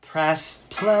Press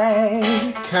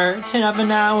play. Curtain of an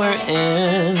hour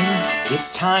in.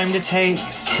 It's time to take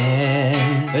a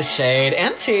spin. The shade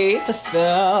and tea to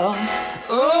spill.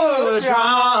 Ooh,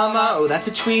 drama. Oh, that's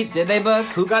a tweet. Did they book?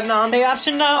 Who got nom? The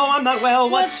option no. Oh, I'm not well.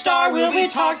 What star will we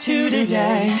talk to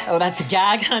today? Oh, that's a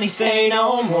gag, honey. Say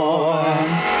no more.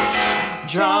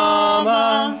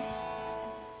 Drama.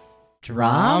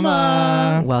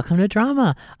 Drama. Welcome to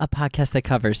Drama, a podcast that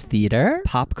covers theater,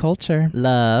 pop culture,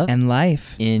 love, and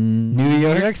life in New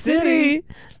York City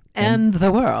and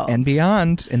the world. And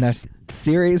beyond in our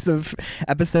series of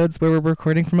episodes where we're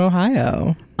recording from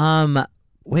Ohio.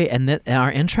 Wait, and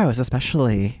our intro is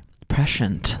especially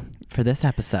prescient for this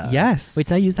episode. Yes. Wait,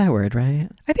 did I use that word right?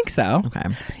 I think so. Okay.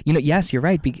 You know, yes, you're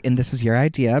right. And this was your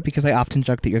idea because I often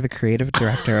joke that you're the creative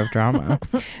director of drama.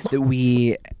 That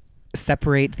we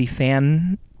separate the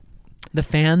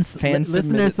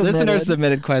listener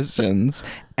submitted questions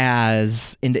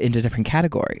as into different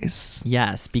categories.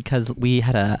 Yes, because we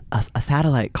had a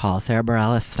satellite call, Sarah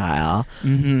Bareilles style.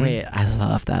 Mm-hmm. Wait, I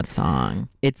love that song.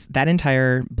 It's that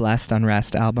entire Blessed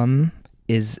Unrest album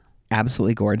is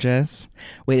absolutely gorgeous.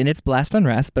 Wait, and it's Blessed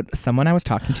Unrest, but someone I was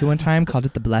talking to one time called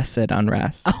it the Blessed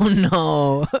Unrest. Oh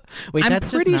no! Wait, I'm that's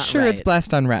pretty just not sure right. it's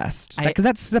Blessed Unrest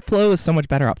because the flow is so much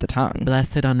better off the tongue.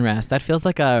 Blessed Unrest. That feels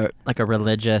like a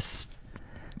religious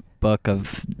book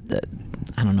of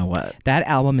I don't know what. That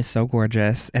album is so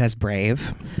gorgeous. It has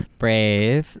Brave,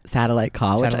 Satellite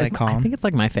Call, I think it's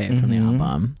like my fave from the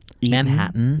album.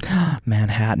 Eden.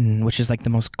 Manhattan, which is like the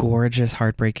most gorgeous,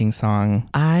 heartbreaking song.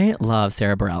 I love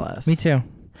Sarah Bareilles. Me too.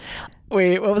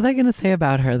 Wait, what was I going to say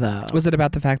about her though? Was it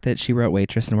about the fact that she wrote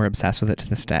Waitress and we're obsessed with it to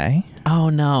this day? Oh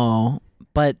no,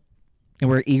 but and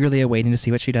we're eagerly awaiting to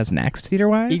see what she does next,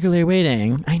 theater-wise? Eagerly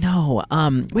awaiting. I know.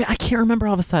 Wait, I can't remember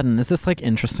all of a sudden. Is this like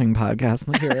interesting podcast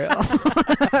material?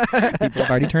 People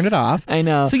have already turned it off. I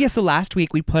know. So last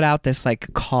week we put out this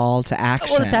like call to action.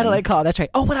 Oh, the Satellite Call. That's right.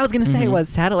 Oh, what I was going to say was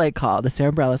Satellite Call, the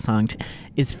Sarah Bareilles song,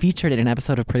 is featured in an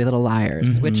episode of Pretty Little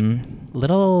Liars, which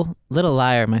Little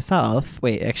Liar myself,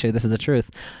 wait, actually this is the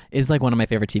truth, is like one of my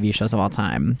favorite TV shows of all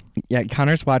time. Yeah,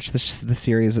 Connor's watched the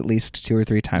series at least 2 or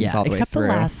 3 times all the way except through. the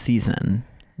last season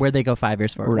where they go 5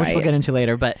 years forward, which we'll get into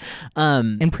later. But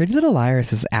and Pretty Little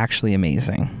Liars is actually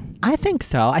amazing. I think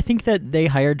so. I think that they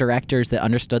hired directors that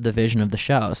understood the vision of the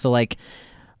show. So like,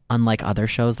 unlike other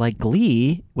shows like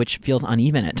Glee, which feels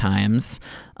uneven at times,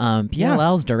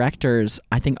 PLL's directors,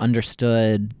 I think,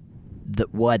 understood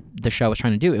what the show was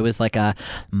trying to do. It was like a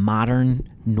modern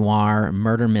noir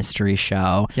murder mystery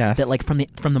show. Yes. That like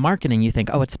from the marketing, you think,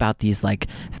 oh, it's about these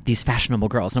fashionable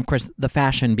girls. And of course, the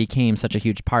fashion became such a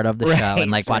huge part of the show and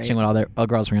like watching what all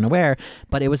girls were going to wear.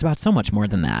 But it was about so much more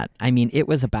than that. I mean, it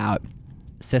was about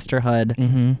sisterhood,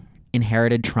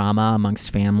 inherited trauma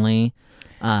amongst family.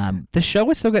 The show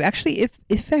was so good. Actually,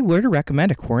 if I were to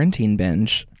recommend a quarantine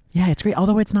binge. Yeah, it's great.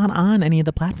 Although it's not on any of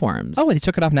the platforms. Oh, they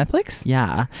took it off Netflix?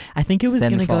 Yeah. I think it was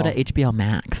going to go Sinful. to HBO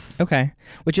Max. Okay.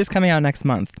 Which is coming out next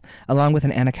month, along with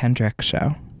an Anna Kendrick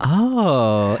show.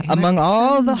 Oh. Among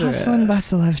all the hustle and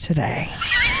bustle of today,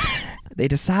 they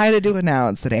decided to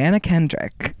announce that Anna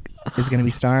Kendrick is going to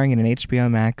be starring in an HBO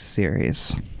Max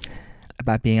series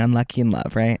about being unlucky in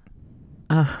love, right?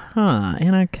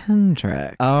 Anna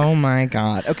Kendrick. Oh my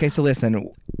God. Okay, so listen.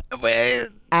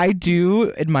 I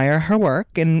do admire her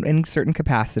work in certain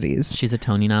capacities. She's a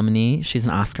Tony nominee. She's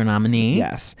an Oscar nominee.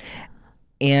 Yes.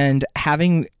 And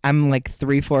I'm like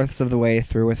 3/4 of the way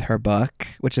through with her book,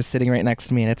 which is sitting right next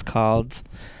to me, and it's called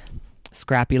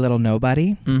Scrappy Little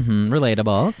Nobody.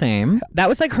 Relatable. Same. That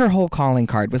was like her whole calling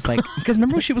card was like, because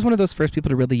remember she was one of those first people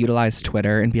to really utilize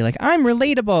Twitter and be like, I'm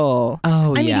relatable.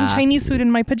 Oh, I'm yeah. eating Chinese food in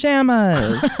my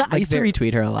pajamas. I used to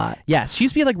retweet her a lot. Yes, she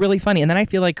used to be like really funny. And then I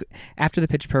feel like after the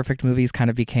Pitch Perfect movies kind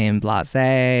of became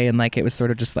blasé and like it was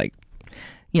sort of just like,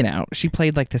 you know, she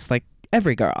played like this like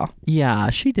every girl.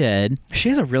 Yeah, she did. She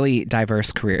has a really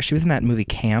diverse career. She was in that movie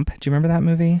Camp. Do you remember that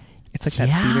movie? It's like that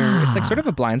theater. It's like sort of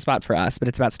a blind spot for us, but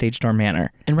it's about Stage Door Manor.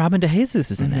 And Robin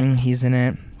DeJesus is in it. He's in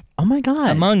it. Oh my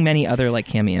God. Among many other like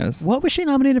cameos. What was she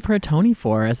nominated for a Tony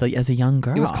for as a young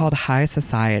girl? It was called High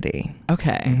Society.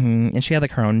 Okay. And she had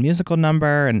like her own musical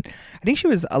number, and I think she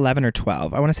was 11 or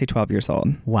 12. I want to say 12 years old.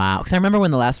 Wow. Because I remember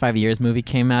when the Last 5 Years movie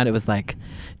came out, it was like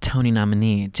Tony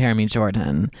nominee, Jeremy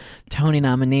Jordan, Tony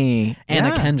nominee,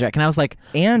 Anna Kendrick. And I was like...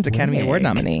 And Academy Award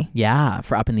nominee. Yeah,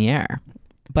 for Up in the Air.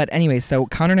 But anyway, so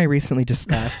Connor and I recently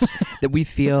discussed that we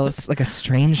feel like a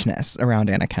strangeness around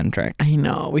Anna Kendrick. I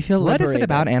know. We feel liberated. What is it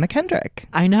about Anna Kendrick?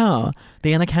 I know.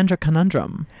 The Anna Kendrick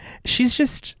conundrum. She's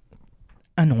just...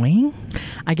 annoying?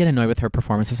 I get annoyed with her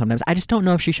performances sometimes. I just don't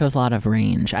know if she shows a lot of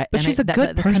range. But she's a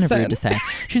good person. That's kind of rude to say.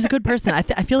 She's a good person. I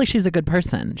feel like she's a good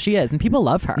person. She is, and people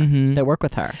love her that work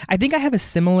with her. I think I have a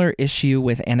similar issue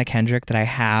with Anna Kendrick that I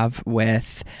have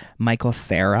with Michael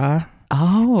Cera.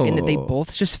 Oh. And that they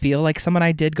both just feel like someone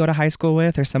I did go to high school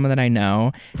with or someone that I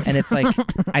know. And it's like,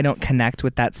 I don't connect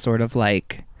with that sort of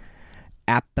like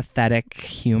apathetic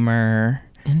humor.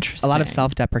 Interesting. A lot of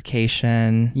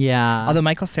self-deprecation. Yeah. Although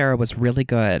Michael Cera was really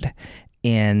good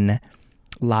in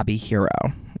Lobby Hero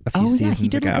a few seasons ago. He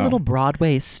did like a little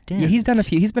Broadway stint. Yeah, he's done a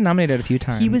few. He's been nominated a few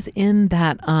times. He was in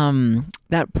that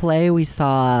that play we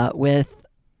saw with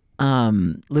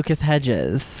Lucas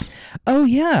Hedges. Oh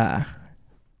yeah.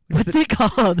 What's it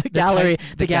called? The gallery.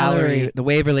 The gallery. The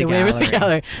Waverly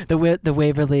Gallery. The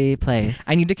Waverly Place.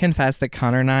 I need to confess that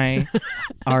Connor and I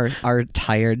are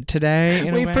tired today.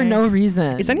 In a way. For no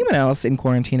reason. Is anyone else in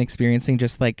quarantine experiencing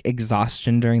just like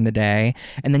exhaustion during the day,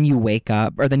 and then you wake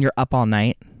up, or then you're up all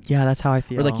night? Yeah, that's how I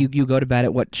feel. Or like you go to bed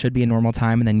at what should be a normal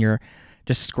time, and then you're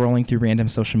just scrolling through random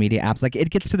social media apps. Like it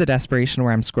gets to the desperation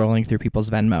where I'm scrolling through people's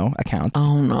Venmo accounts.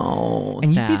 Oh no.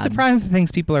 And sad. You'd be surprised the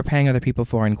things people are paying other people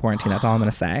for in quarantine. That's all I'm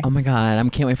gonna say. Oh my god, I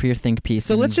can't wait for your think piece.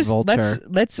 So let's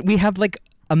we have like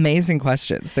amazing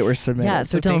questions that were submitted. Yeah,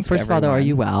 so Dylan, first of all though, are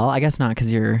you well? I guess not,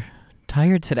 because you're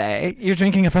tired today. You're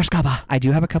drinking a fresh cuppa. I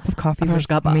do have a cup of coffee fresh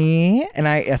with me, and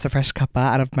it's a fresh cuppa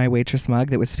out of my waitress mug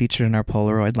that was featured in our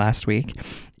Polaroid last week.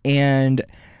 And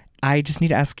I just need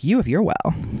to ask you if you're well.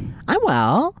 I'm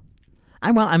well.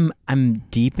 I'm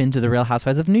deep into the Real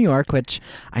Housewives of New York, which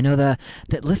I know the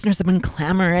listeners have been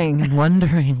clamoring and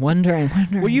wondering.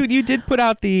 Well, you did put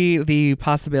out the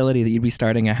possibility that you'd be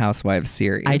starting a Housewives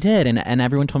series. I did, and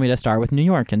everyone told me to start with New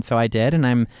York, and so I did, and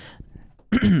I'm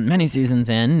many seasons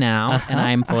in now, and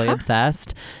I'm fully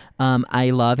obsessed. I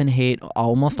love and hate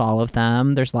almost all of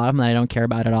them. There's a lot of them that I don't care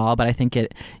about at all, but I think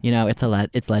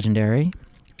it's legendary.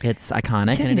 It's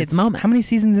iconic, and it's a moment. How many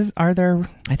seasons are there?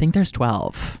 I think there's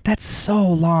 12. That's so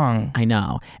long. I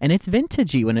know. And it's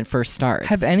vintagey when it first starts.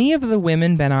 Have any of the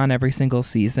women been on every single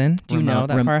season? Do you know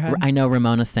that far ahead? I know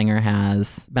Ramona Singer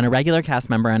has been a regular cast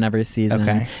member on every season.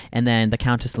 Okay. And then the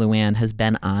Countess Luann has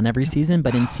been on every season,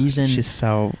 but in season... She's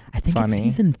so I think funny. It's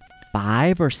season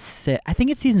 5 or 6. I think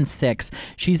it's season 6.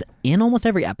 She's in almost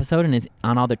every episode and is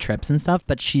on all the trips and stuff,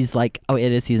 but she's like... Oh,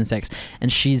 it is season 6.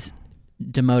 And she's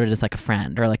demoted as like a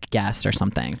friend or like a guest or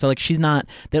something, so like she's not,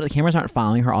 the cameras aren't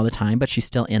following her all the time, but she's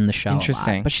still in the show.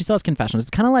 Interesting. But she still has confessionals.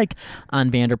 It's kind of like on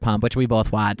Vanderpump, which we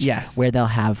both watch. Yes. Where they'll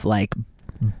have like,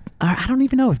 I don't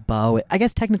even know if Beau, I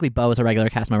guess technically Beau is a regular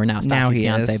cast member now, Stassi's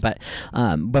fiance, but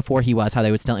before he was, how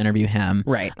they would still interview him.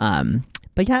 Right.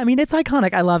 But yeah, I mean, it's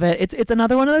iconic. I love it. It's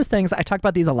another one of those things. I talk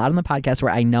about these a lot on the podcast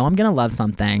where I know I'm gonna love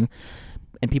something,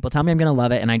 and people tell me I'm going to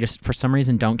love it, and I just, for some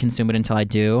reason, don't consume it until I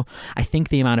do. I think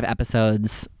the amount of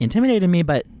episodes intimidated me,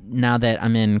 but now that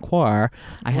I'm in Quar,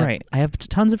 I have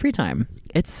tons of free time.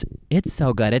 It's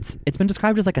so good. It's been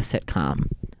described as like a sitcom,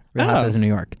 Real Housewives of New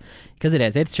York, because it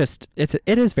is.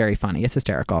 It is very funny. It's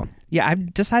hysterical. Yeah,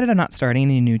 I've decided I'm not starting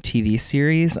any new TV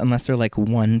series unless they're like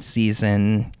one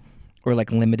season or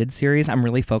like limited series. I'm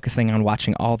really focusing on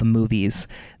watching all the movies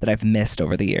that I've missed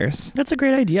over the years. That's a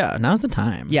great idea. Now's the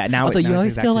time. Yeah, although you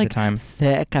always exactly feel like time.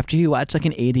 sick after you watch like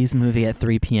an 80s movie at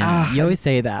 3 p.m. You always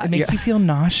say that. It makes me feel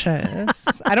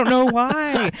nauseous. I don't know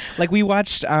why. Like we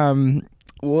watched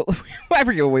I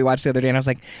forget what we watched the other day, and I was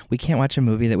like, we can't watch a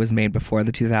movie that was made before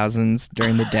the 2000s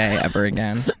during the day ever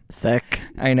again. Sick.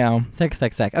 I know. Sick.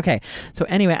 Okay. So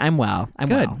anyway, I'm well. I'm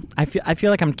good. Well. I feel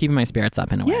like I'm keeping my spirits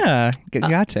up in a way. Yeah, you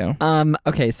got to.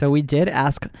 Okay, so we did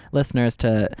ask listeners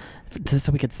to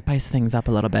so we could spice things up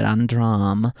a little bit on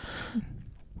Drum.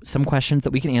 Some questions that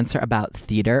we can answer about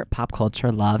theater, pop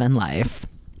culture, love, and life.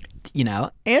 You know,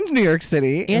 and New York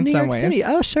City and New some York ways. City.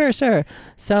 Oh, sure.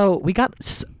 So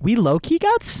we low-key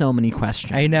got so many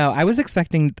questions. I know. I was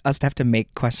expecting us to have to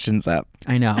make questions up.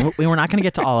 I know. We were not going to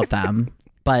get to all of them,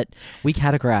 but we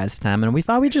categorized them, and we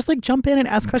thought we'd just like jump in and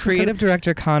ask questions. Creative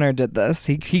director Connor did this.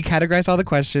 He categorized all the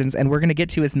questions, and we're going to get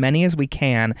to as many as we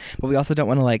can, but we also don't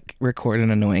want to like record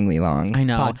an annoyingly long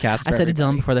podcast. I said to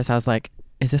Dylan before this, I was like,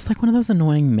 is this like one of those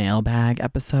annoying mailbag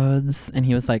episodes? And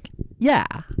he was like, yeah.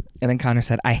 And then Connor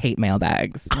said, I hate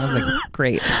mailbags. And I was like,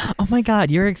 great. Oh my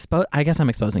God, you're exposed. I guess I'm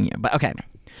exposing you, but okay.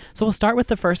 So we'll start with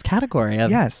the first category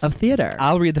of theater.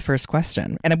 I'll read the first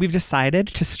question. And we've decided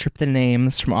to strip the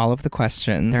names from all of the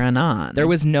questions. They're anon. There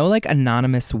was no like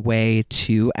anonymous way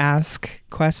to ask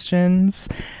questions.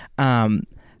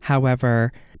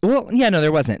 However, Well, yeah, no,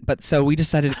 there wasn't. But so we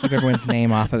decided to keep everyone's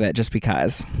name off of it just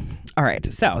because. All right.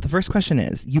 So the first question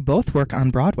is, you both work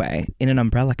on Broadway in an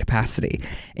umbrella capacity,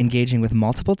 engaging with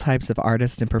multiple types of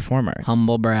artists and performers.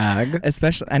 Humble brag.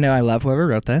 Especially, I know I love whoever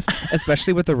wrote this,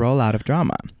 especially with the rollout of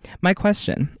drama. My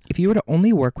question, if you were to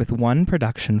only work with one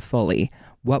production fully,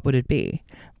 what would it be?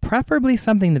 Preferably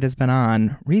something that has been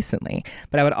on recently,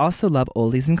 but I would also love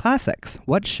oldies and classics.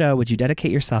 What show would you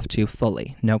dedicate yourself to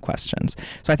fully? No questions.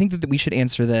 So I think that we should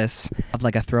answer this of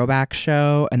like a throwback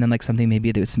show and then like something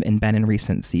maybe that was been in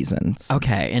recent seasons.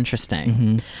 Okay, interesting.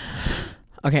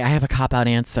 Mm-hmm. Okay, I have a cop-out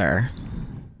answer,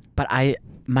 but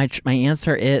my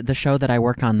answer is the show that I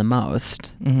work on the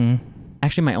most. Mm-hmm.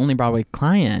 Actually, my only Broadway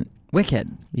client,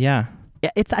 Wicked. Yeah. Yeah,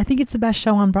 I think it's the best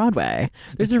show on Broadway.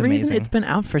 There's It's a reason amazing. it's been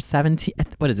out for 17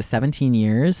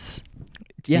 years?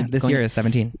 Yeah, this year is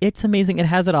 17. It's amazing. It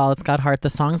has it all. It's got heart.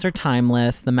 The songs are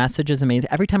timeless. The message is amazing.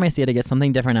 Every time I see it, I get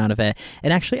something different out of it.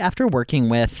 And actually, after working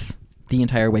with the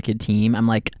entire Wicked team, I'm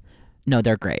like, no,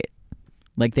 they're great.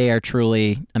 Like, they are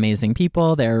truly amazing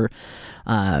people. They're,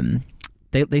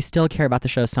 they still care about the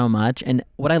show so much. And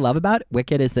what I love about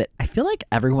Wicked is that I feel like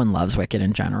everyone loves Wicked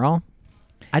in general.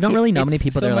 I don't really know many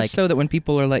people that are like... so that when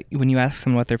people are like, when you ask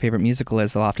them what their favorite musical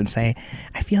is, they'll often say,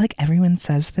 I feel like everyone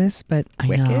says this, but I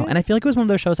Wicked? know. And I feel like it was one of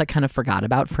those shows I kind of forgot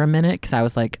about for a minute because I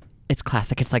was like, it's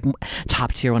classic. It's like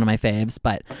top tier, one of my faves.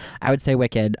 But I would say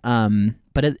Wicked.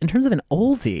 But in terms of an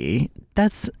oldie,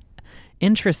 that's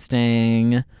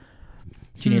interesting.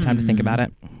 Do you need time to think about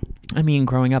it? I mean,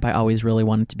 growing up, I always really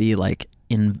wanted to be like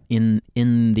in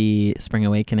the Spring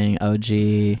Awakening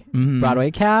OG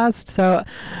Broadway cast. So...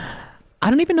 I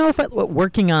don't even know if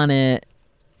working on it,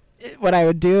 what I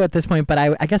would do at this point, but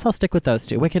I guess I'll stick with those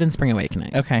two, Wicked and Spring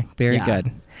Awakening. Okay, very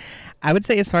good. I would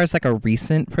say as far as like a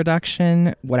recent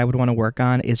production, what I would want to work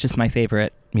on is just my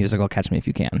favorite musical, Catch Me If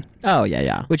You Can. Oh,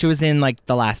 yeah. Which was in like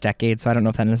the last decade, so I don't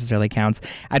know if that necessarily counts.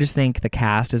 I just think the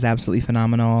cast is absolutely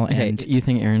phenomenal. Okay, And you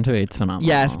think Aaron Tveit phenomenal?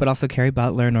 yes, but also Carrie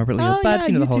Butler, Norbert Leo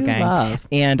Butz, the whole gang. Love.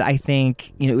 And I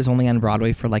think, it was only on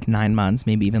Broadway for like 9 months,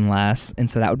 maybe even less. And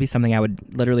so that would be something I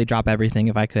would literally drop everything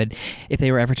if I could, if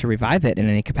they were ever to revive it in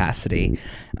any capacity.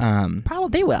 Probably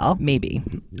they will. Maybe.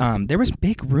 There was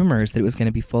big rumors that it was going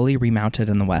to be fully remounted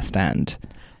in the West End.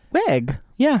 Wig.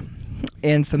 Yeah.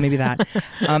 And so maybe that.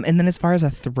 And then as far as a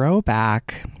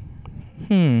throwback,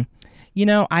 I've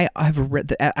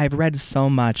read so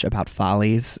much about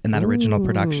Follies in that original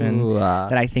production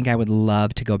that I think I would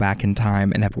love to go back in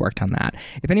time and have worked on that.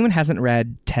 If anyone hasn't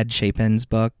read Ted Chapin's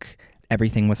book,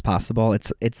 Everything Was Possible,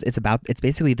 it's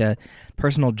basically the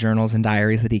personal journals and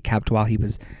diaries that he kept while he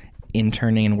was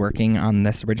interning and working on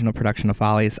this original production of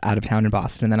Follies out of town in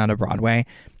Boston and then out of Broadway.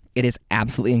 It is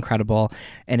absolutely incredible,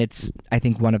 and it's, I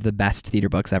think, one of the best theater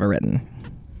books ever written.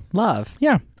 Love.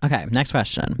 Yeah. Okay, next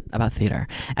question about theater.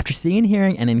 After seeing,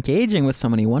 hearing, and engaging with so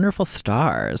many wonderful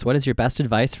stars, what is your best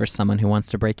advice for someone who wants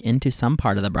to break into some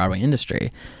part of the Broadway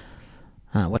industry?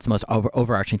 What's the most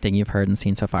overarching thing you've heard and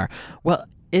seen so far? Well,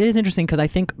 it is interesting because I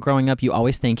think growing up, you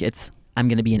always think it's, I'm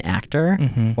going to be an actor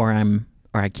or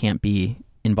I can't be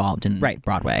involved in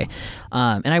Broadway.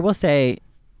 And I will say,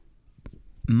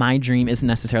 my dream isn't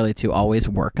necessarily to always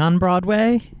work on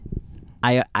Broadway.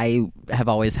 I have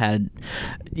always had,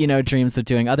 dreams of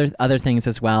doing other things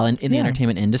as well in the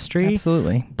entertainment industry.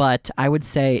 Absolutely. But I would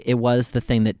say it was the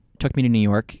thing that took me to New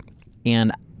York.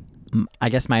 And I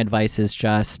guess my advice is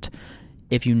just,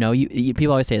 if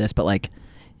people always say this, but like,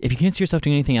 if you can't see yourself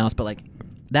doing anything else, but like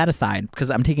that aside, because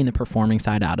I'm taking the performing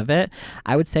side out of it,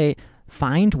 I would say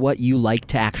find what you like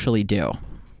to actually do.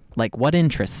 Like what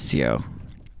interests you.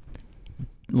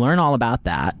 Learn all about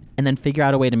that and then figure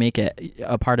out a way to make it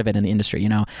a part of it in the industry.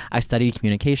 I studied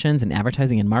communications and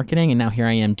advertising and marketing, and now here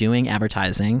I am doing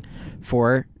advertising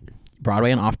for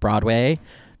Broadway and off-Broadway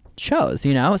shows,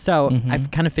 So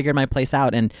I've kind of figured my place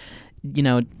out, and,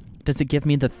 does it give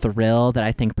me the thrill that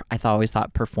I always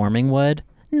thought performing would?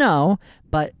 No,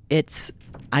 but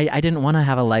I didn't want to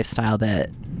have a lifestyle that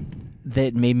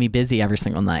made me busy every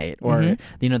single night, or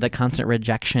the constant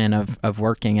rejection of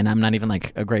working, and I'm not even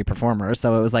like a great performer,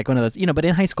 so it was like one of those, but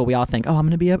in high school we all think, oh, I'm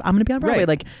gonna be on Broadway, right.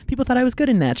 Like people thought I was good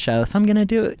in that show, so I'm gonna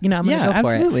do it, I'm gonna go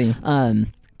for absolutely. it.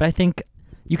 But I think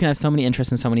you can have so many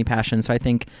interests and so many passions, so I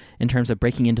think in terms of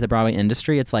breaking into the Broadway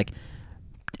industry, it's like,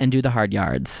 and do the hard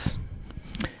yards.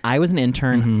 I was an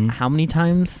intern how many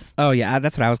times? Oh yeah,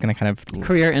 that's what I was going to kind of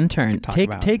career intern.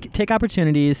 About. Take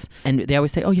opportunities, and they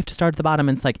always say, "Oh, you have to start at the bottom."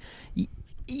 And it's like,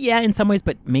 yeah, in some ways,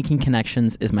 but making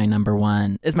connections is my number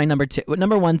one. Is my number two.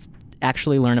 Number one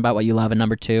actually learn about what you love. And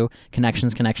number 2,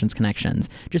 connections.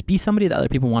 Just be somebody that other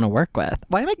people want to work with.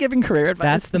 Why am I giving career advice?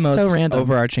 That's the most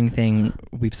overarching thing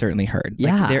we've certainly heard.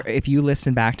 Yeah. Like if you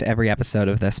listen back to every episode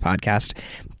of this podcast,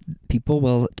 people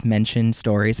will mention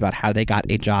stories about how they got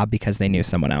a job because they knew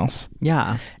someone else.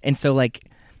 Yeah. And so like,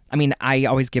 I mean, I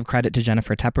always give credit to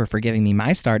Jennifer Tepper for giving me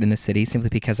my start in the city simply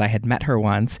because I had met her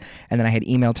once and then I had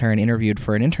emailed her and interviewed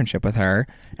for an internship with her.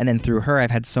 And then through her,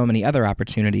 I've had so many other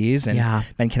opportunities and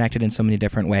been connected in so many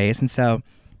different ways. And so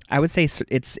I would say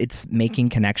it's making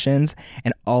connections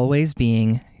and always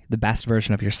being the best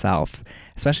version of yourself.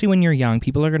 Especially when you're young,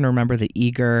 people are going to remember the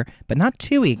eager, but not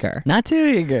too eager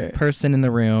person in the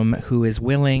room who is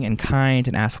willing and kind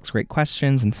and asks great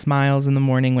questions and smiles in the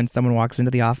morning when someone walks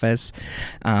into the office.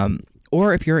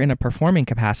 Or if you're in a performing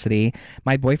capacity,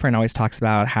 my boyfriend always talks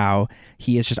about how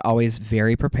he is just always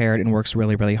very prepared and works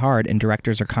really, really hard. And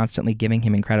directors are constantly giving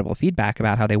him incredible feedback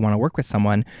about how they want to work with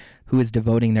someone who is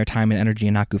devoting their time and energy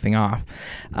and not goofing off.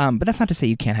 But that's not to say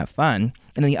you can't have fun.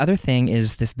 And then the other thing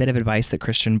is this bit of advice that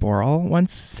Christian Borle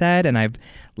once said, and I've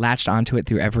latched onto it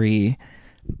through every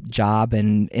job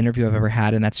and interview I've ever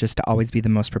had, and that's just to always be the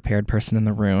most prepared person in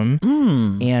the room.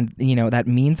 And, you know, that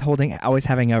means always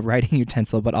having a writing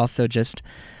utensil, but also just,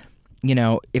 you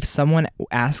know, if someone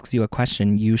asks you a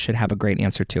question, you should have a great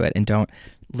answer to it, and don't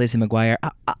Lizzie McGuire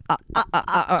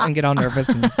and get all nervous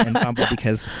and fumble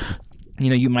because, you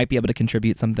know, you might be able to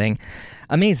contribute something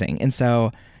amazing. And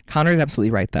so Connor's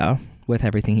absolutely right, though, with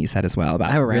everything he said as well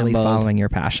about really following your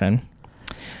passion.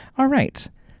 All right.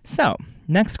 So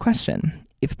next question.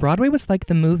 If Broadway was like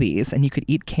the movies and you could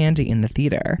eat candy in the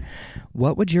theater,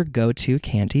 what would your go-to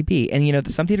candy be? And, you know,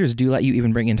 some theaters do let you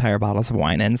even bring entire bottles of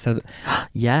wine in. So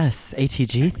yes, ATG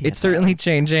theater. It's certainly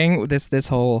changing, this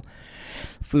whole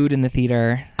food in the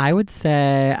theater. I would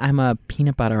say I'm a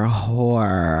peanut butter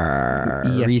whore.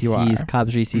 Yes, Reese's, you are.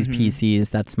 Cubs, Reese's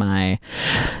Pieces. That's my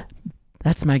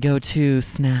go-to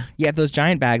snack. Yeah, those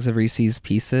giant bags of Reese's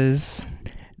Pieces.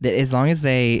 That as long as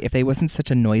if they wasn't such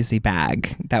a noisy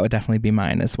bag, that would definitely be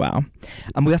mine as well.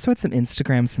 We also had some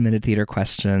Instagram submitted theater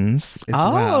questions as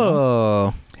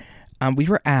well. We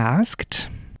were asked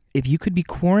if you could be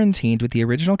quarantined with the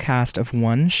original cast of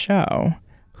one show,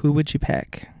 who would you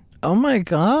pick? Oh my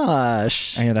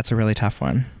gosh. I know that's a really tough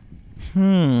one.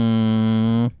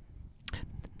 The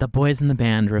Boys in the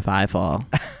Band revival.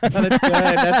 That's good.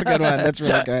 That's a good one. That's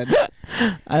really good.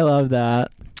 I love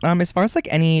that. As far as like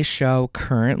any show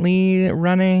currently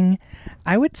running,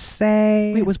 I would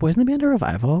say... Wait, was Boys in the Band a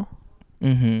revival?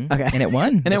 Mm-hmm. Okay. And it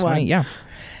won. And it won. Yeah.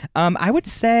 I would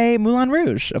say Moulin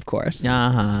Rouge, of course.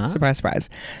 Uh-huh. Surprise, surprise.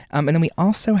 And then we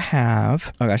also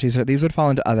have... Oh gosh, these would fall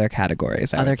into other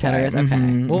categories. Other categories? Okay.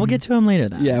 Mm-hmm. Well, we'll get to them later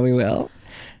then. Yeah, we will.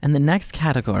 And the next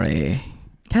category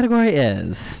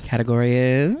is...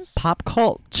 Pop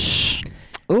Culture.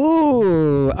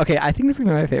 Ooh. Okay, I think this is going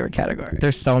to be my favorite category.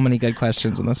 There's so many good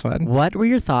questions in this one. What were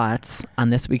your thoughts on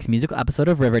this week's musical episode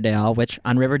of Riverdale, which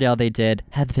on Riverdale they did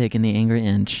Hedwig and the Angry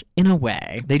Inch in a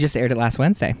way. They just aired it last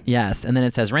Wednesday. Yes, and then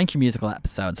it says rank your musical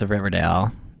episodes of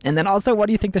Riverdale. And then also, what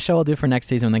do you think the show will do for next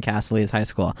season when the cast leaves high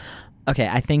school? Okay,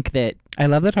 I think that... I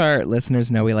love that our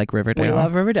listeners know we like Riverdale. We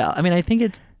love Riverdale. I mean, I think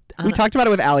it's... We talked about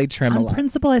it with Allie Trim a lot. On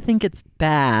principle, I think it's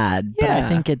bad, but I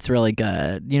think it's really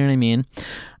good. You know what I mean?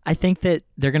 I think that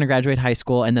they're going to graduate high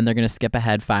school and then they're going to skip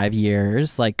ahead 5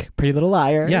 years, like Pretty Little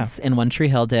Liars and One Tree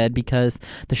Hill did, because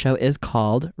the show is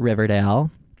called Riverdale.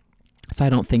 So I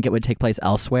don't think it would take place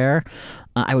elsewhere.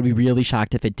 I would be really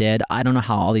shocked if it did. I don't know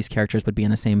how all these characters would be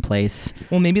in the same place.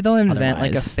 Well, maybe they'll invent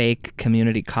otherwise. like a fake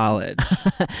community college.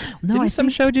 No, Didn't some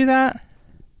show do that?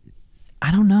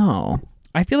 I don't know.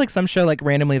 I feel like some show, like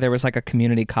randomly, there was like a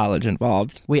community college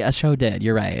involved. Wait, a show did.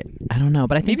 You're right. I don't know,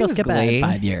 but I think they'll skip ahead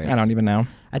 5 years. I don't even know.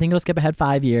 I think it'll skip ahead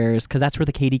 5 years because that's where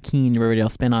the Katie Keene Riverdale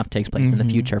spinoff takes place in the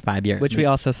future 5 years. Which we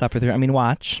also suffer through. I mean,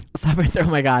 watch. Suffer through. Oh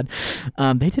my God.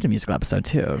 They did a musical episode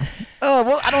too. Oh,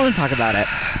 well, I don't want to talk about it.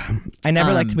 I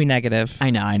never like to be negative. I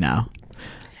know.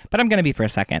 But I'm going to be for a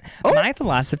second. My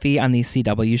philosophy on these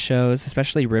CW shows,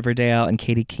 especially Riverdale and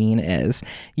Katie Keene, is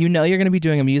you know you're going to be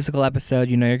doing a musical episode.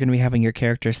 You know you're going to be having your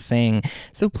characters sing.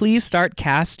 So please start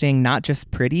casting not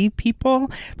just pretty people,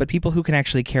 but people who can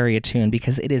actually carry a tune,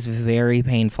 because it is very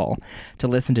painful to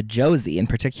listen to Josie in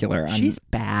particular. She's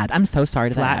bad. I'm so sorry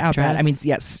to that actress. Flat out bad. I mean,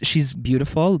 yes, she's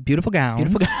beautiful. Beautiful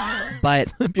gowns.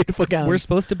 But beautiful gowns. We're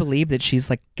supposed to believe that she's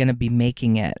like going to be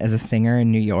making it as a singer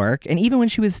in New York. And even when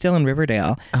she was still in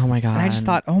Riverdale. Oh my God. And I just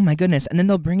thought, oh my goodness. And then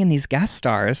they'll bring in these guest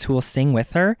stars who will sing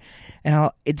with her.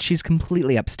 And she's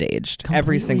completely upstaged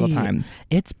every single time.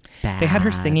 It's bad. They had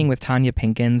her singing with Tanya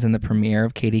Pinkins in the premiere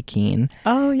of Katie Keene.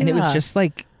 Oh, yeah. And it was just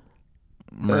like,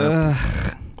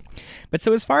 ugh. But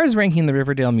so as far as ranking the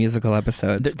Riverdale musical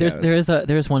episodes,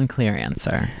 there's one clear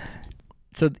answer.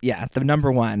 So yeah, the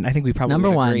number one. I think we probably number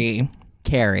would one. Agree.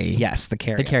 Carrie. Yes, the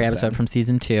Carrie episode from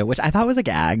season 2, which I thought was a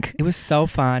gag. It was so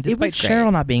fun. Despite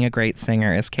Cheryl not being a great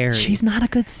singer as Carrie. She's not a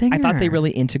good singer. I thought they really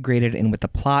integrated in with the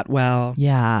plot well.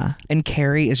 Yeah. And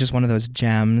Carrie is just one of those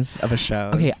gems of a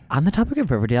show. Okay, on the topic of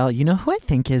Riverdale, you know who I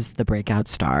think is the breakout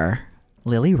star?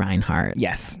 Lily Reinhart.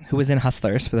 Yes, who was in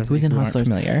Hustlers, for those who aren't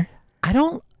familiar. I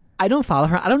don't follow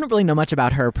her. I don't really know much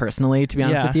about her personally, to be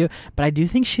honest with you, but I do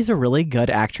think she's a really good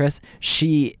actress.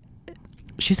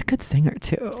 She's a good singer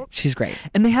too. She's great.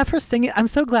 And they have her singing. I'm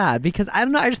so glad because I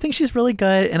don't know. I just think she's really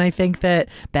good. And I think that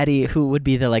Betty, who would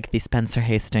be the Spencer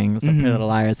Hastings of Pretty Little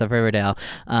Liars of Riverdale,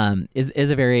 is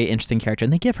a very interesting character.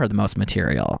 And they give her the most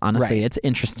material. Honestly, It's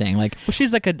interesting. Well,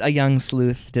 she's like a young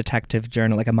sleuth detective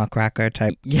journal, like a muckraker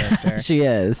type character. She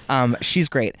is. She's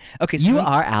great. Okay, so you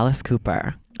are Alice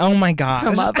Cooper. Oh my gosh.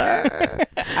 Her mother.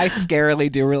 I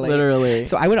scarily do relate. Literally.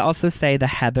 So I would also say the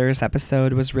Heathers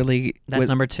episode was really... That's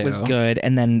number 2. Was good.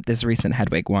 And then this recent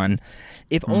Hedwig one.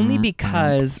 If only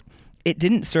because it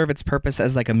didn't serve its purpose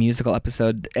as a musical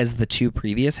episode as the 2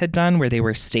 previous had done, where they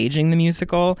were staging the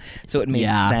musical. So it made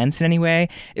sense in any way.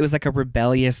 It was like a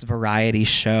rebellious variety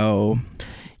show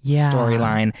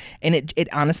storyline. And it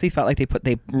honestly felt like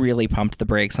they really pumped the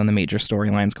brakes on the major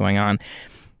storylines going on.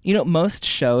 You know, most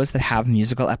shows that have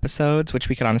musical episodes, which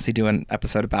we could honestly do an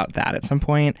episode about that at some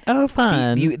point. Oh,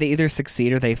 fun. They either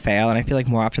succeed or they fail. And I feel like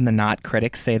more often than not,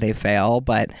 critics say they fail.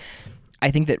 But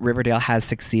I think that Riverdale has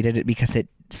succeeded because it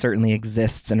certainly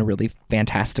exists in a really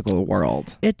fantastical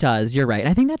world. It does. You're right. And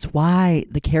I think that's why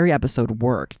the Carrie episode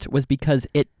worked, was because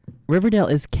Riverdale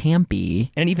is campy.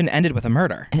 And it even ended with a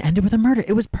murder.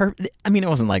 It was perfect. I mean, it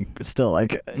wasn't still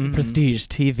prestige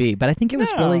TV, but I think it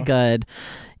was really good.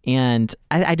 And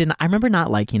I remember not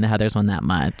liking the Heathers one that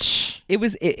much. It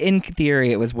was, in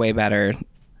theory, it was way better.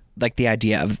 The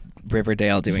idea of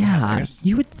Riverdale doing Heathers.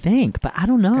 You would think, but I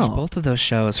don't know. Gosh, both of those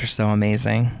shows are so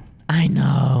amazing. I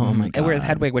know. Oh my God. And whereas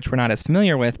Hedwig, which we're not as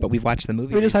familiar with, but we've watched the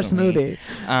movie. We just watched the movie.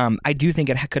 I do think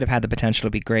it could have had the potential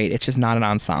to be great. It's just not an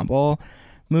ensemble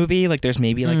movie. There's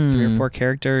maybe 3 or 4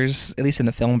 characters, at least in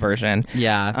the film version.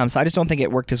 Yeah. So I just don't think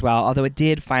it worked as well, although it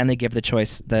did finally give the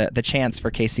chance for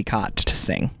Casey Cott to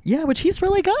sing. Yeah, which he's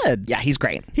really good. Yeah, he's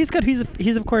great. He's good.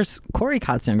 He's of course Corey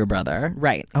Cott's younger brother.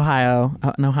 Right. An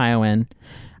Ohioan.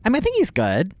 I think he's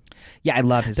good. Yeah, I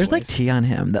love his There's voice. tea on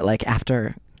him that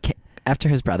after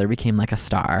his brother became a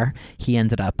star, he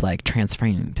ended up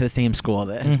transferring to the same school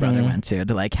that his brother went to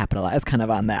capitalize kind of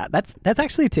on that. That's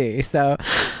actually tea. So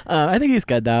I think he's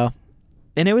good though.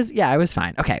 And it was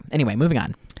fine. Okay. Anyway, moving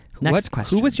on. Next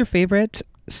question. Who was your favorite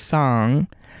song?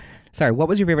 Sorry, what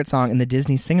was your favorite song in the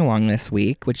Disney Sing-Along this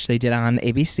week, which they did on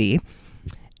ABC?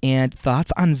 And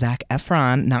thoughts on Zac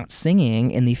Efron not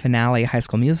singing in the finale High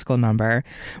School Musical number.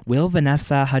 Will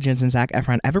Vanessa Hudgens and Zac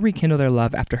Efron ever rekindle their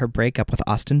love after her breakup with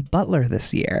Austin Butler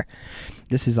this year?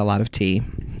 This is a lot of tea.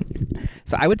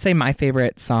 So I would say my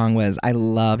favorite song was, I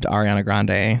loved Ariana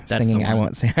Grande singing I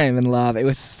Won't Say I'm in Love. It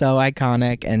was so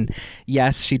iconic. And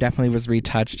yes, she definitely was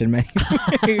retouched in many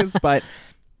ways, but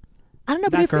I don't know,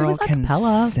 that girl can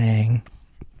sing.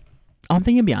 Oh, I'm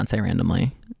thinking Beyonce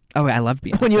randomly. Oh, I love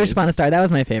Beyonce. When You Were Supposed to Start, that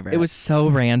was my favorite. It was so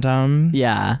random.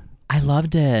 Yeah. I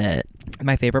loved it.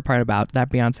 My favorite part about that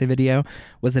Beyonce video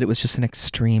was that it was just an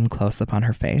extreme close-up on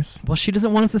her face. Well, she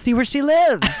doesn't want us to see where she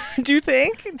lives. Do you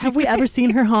think? Have we ever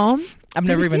seen her home? I've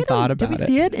never even thought about it. Did we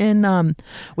see it in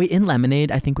in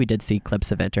Lemonade? I think we did see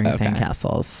clips of it during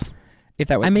Sandcastles. If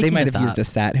that was, they might have used a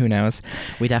set. Who knows?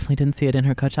 We definitely didn't see it in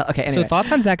her Coachella. Okay, anyway. So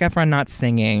thoughts on Zac Efron not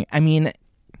singing? I mean,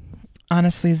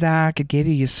 honestly, Zach, it gave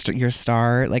you your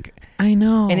star. I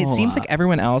know. And it seemed like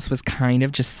everyone else was kind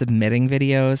of just submitting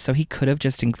videos, so he could have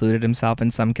just included himself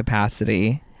in some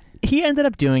capacity. He ended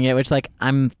up doing it, which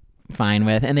I'm fine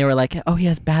with. And they were like, oh, he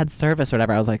has bad service or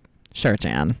whatever. I was like, sure,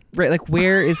 Jan. Right,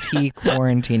 where is he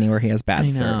quarantining where he has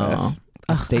bad service?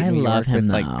 Upstate New York him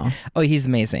with though. Oh, he's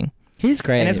amazing. He's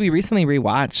great. And as we recently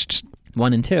rewatched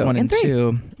 1 and 2. 1 and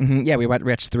 2. Mm-hmm. Yeah, we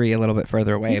watched 3 a little bit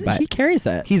further away, but he carries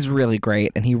it. He's really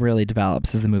great, and he really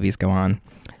develops as the movies go on.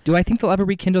 Do I think they'll ever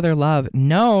rekindle their love?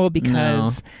 No,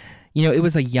 because it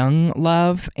was a young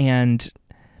love, and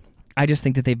I just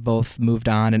think that they both moved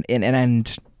on,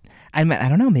 and I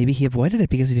don't know, maybe he avoided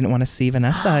it because he didn't want to see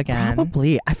Vanessa again.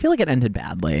 Probably. I feel like it ended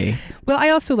badly. Well, I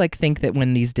also think that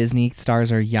when these Disney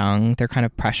stars are young, they're kind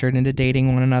of pressured into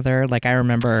dating one another. I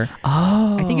remember,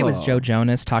 I think it was Joe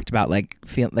Jonas talked about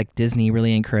Disney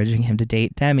really encouraging him to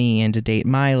date Demi and to date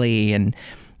Miley, and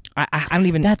I don't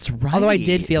even. That's right. Although I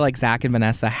did feel like Zach and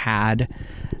Vanessa had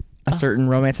a certain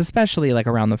romance, especially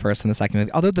around the first and the second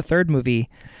movie. Although the third movie,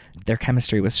 their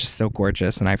chemistry was just so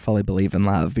gorgeous, and I fully believe in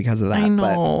love because of that. I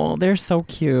know. They're so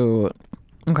cute.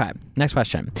 Okay, next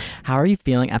question. How are you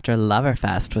feeling after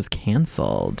Loverfest was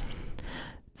canceled?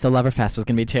 So Loverfest was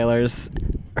going to be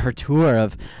her tour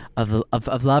of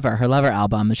Lover, her Lover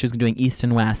album, and she was doing East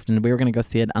and West, and we were going to go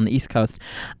see it on the East Coast.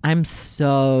 I'm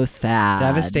so sad.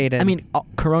 Devastated. I mean,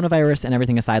 coronavirus and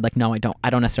everything aside, like, no, I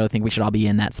don't necessarily think we should all be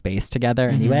in that space together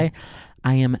anyway.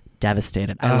 I am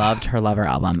devastated. I loved her Lover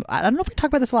album. I don't know if we talk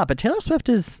about this a lot, but Taylor Swift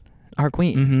is our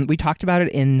queen. Mm-hmm. We talked about it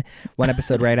in one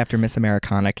episode right after Miss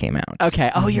Americana came out.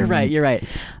 Okay. Oh, you're right.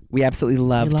 We absolutely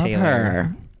love Taylor.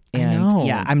 Her. And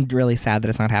yeah, I'm really sad that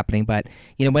it's not happening, but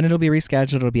when it'll be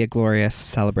rescheduled, it'll be a glorious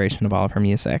celebration of all of her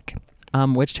music.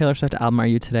 Which Taylor Swift album are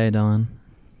you today, Dylan?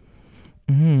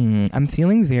 I'm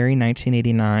feeling very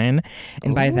 1989,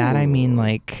 and by that I mean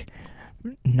like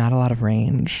not a lot of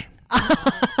range,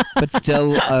 but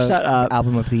still a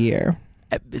album of the year.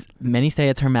 Many say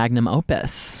it's her magnum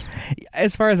opus.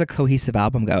 As far as a cohesive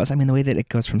album goes, I mean, the way that it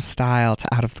goes from Style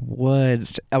to Out of the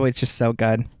Woods, it's just so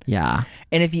good. Yeah.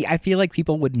 And I feel like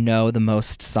people would know the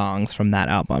most songs from that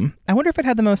album. I wonder if it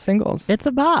had the most singles. It's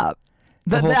a bop.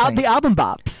 The album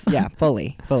bops. Yeah,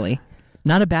 fully.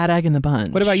 Not a bad egg in the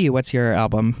bunch. What about you? What's your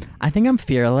album? I think I'm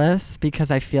Fearless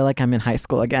because I feel like I'm in high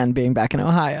school again, being back in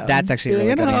Ohio. That's actually a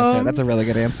really good answer. That's a really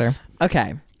good answer.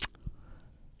 Okay.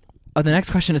 Oh, the next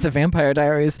question is The Vampire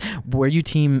Diaries. Were you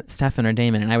team Stefan or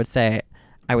Damon? And I would say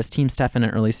I was team Stefan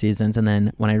in early seasons, and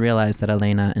then when I realized that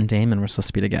Elena and Damon were supposed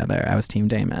to be together, I was team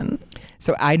Damon.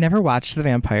 So I never watched The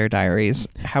Vampire Diaries.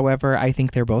 However, I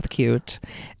think they're both cute.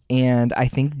 And I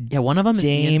think one of them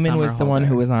Damon was the one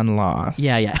who was on Lost.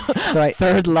 Yeah. So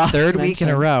third week in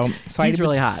a row. So He's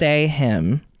really hot. Say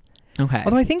him. Okay.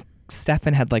 Although I think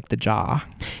Stefan had like the jaw.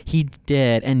 He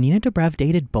did, and Nina Dobrev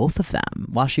dated both of them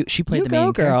while she played the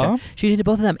main girl. character. She dated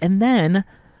both of them, and then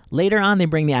later on they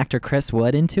bring the actor Chris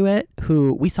Wood into it,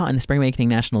 who we saw in the Spring Awakening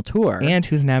national tour, and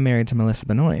who's now married to Melissa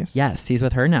Benoist. Yes, he's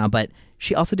with her now, but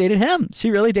she also dated him.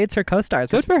 She really dates her co-stars.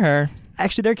 Good for her.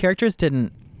 Actually, their characters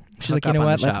didn't. She's like, you know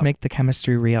what? Let's make the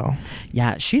chemistry real.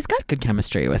 Yeah, she's got good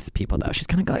chemistry with people though. She's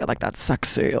kind of got like that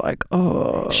sexy, like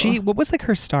What was like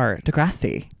her start?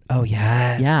 Degrassi. Oh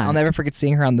yes. Yeah. I'll never forget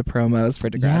seeing her on the promos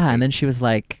for Degrassi. Yeah, and then she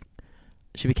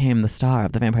became the star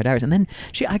of the Vampire Diaries, and then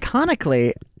she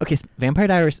iconically. Okay,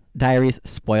 Vampire Diaries.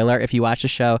 Spoiler: if you watch the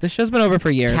show, this show's been over for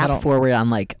years. Tap forward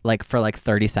on like for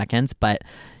 30 seconds, but.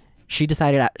 She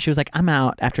decided, she was like, I'm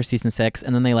out after season 6,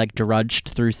 and then they like drudged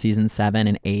through season 7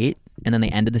 and 8, and then they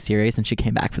ended the series, and she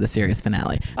came back for the series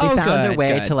finale. They found a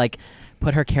way to like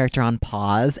put her character on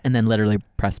pause and then literally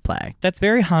press play. That's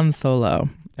very Han Solo.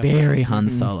 Very Han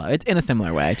Solo. It's in a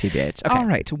similar way, TBH. Okay. All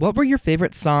right. What were your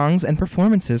favorite songs and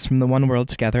performances from the One World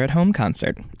Together at Home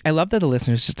concert? I love that the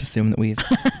listeners just assume that we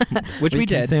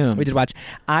did. We did watch.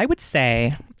 I would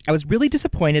say I was really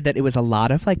disappointed that it was a lot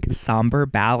of like somber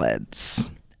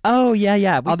ballads. Oh,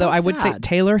 yeah. Although I would say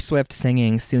Taylor Swift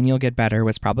singing Soon You'll Get Better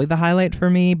was probably the highlight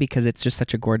for me because it's just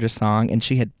such a gorgeous song. And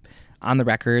she had, on the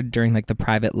record during like the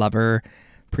private Lover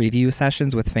preview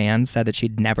sessions with fans, said that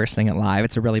she'd never sing it live.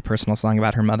 It's a really personal song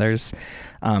about her mother's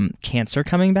cancer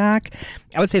coming back.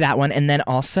 I would say that one. And then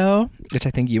also, which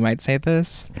I think you might say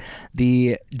this,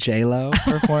 the J-Lo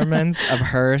performance of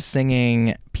her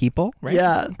singing People, right?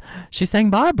 Yeah. She sang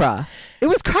Barbara. It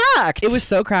was cracked. It was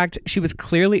so cracked. It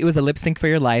was a lip sync for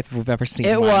your life if we've ever seen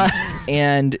it one. Was.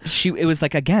 And it was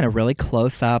like, again, a really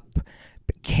close up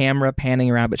camera panning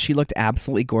around, but she looked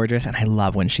absolutely gorgeous, and I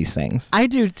love when she sings. I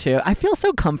do too. I feel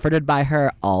so comforted by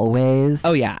her always.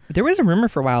 Oh yeah. There was a rumor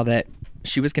for a while that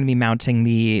she was going to be mounting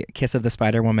the Kiss of the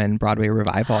Spider-Woman Broadway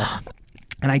revival.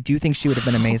 And I do think she would have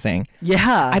been amazing.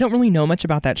 Yeah. I don't really know much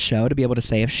about that show to be able to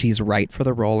say if she's right for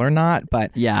the role or not,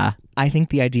 but yeah, I think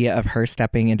the idea of her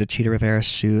stepping into Cheetah Rivera's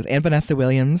shoes and Vanessa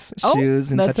Williams'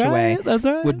 shoes in such a way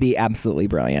would be absolutely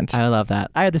brilliant. I love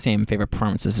that. I had the same favorite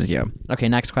performances as you. Okay,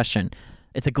 next question.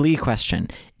 It's a Glee question.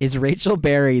 Is Rachel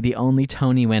Berry the only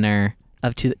Tony winner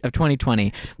of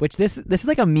 2020? Which this is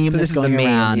like a meme that's going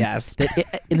around. Yes.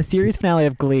 That in the series finale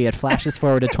of Glee, it flashes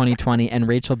forward to 2020, and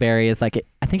Rachel Berry is like,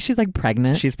 I think she's like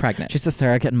pregnant. She's pregnant. She's a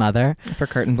surrogate mother for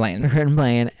Curtin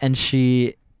Blaine. And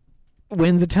she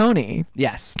wins a Tony.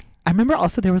 Yes. I remember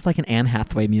also there was like an Anne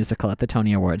Hathaway musical at the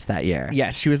Tony Awards that year.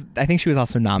 Yes, she was. I think she was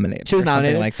also nominated. She was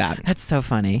nominated, something like that. That's so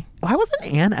funny. Why wasn't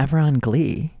Anne ever on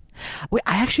Glee? Wait,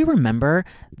 I actually remember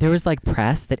there was like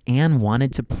press that Anne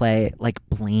wanted to play like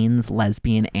Blaine's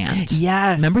lesbian aunt.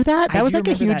 Yes. Remember that? That was like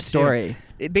a huge that story.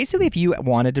 Basically, if you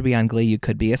wanted to be on Glee, you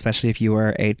could be, especially if you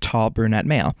were a tall brunette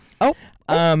male. Oh,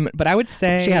 But I would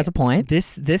say She has a point.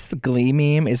 This Glee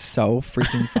meme is so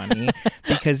freaking funny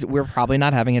because we're probably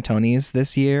not having a Tonys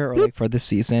this year or like for this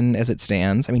season as it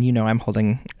stands. I mean, you know, I'm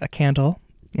holding a candle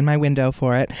in my window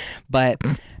for it, but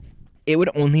it would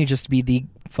only just be the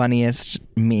funniest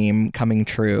meme coming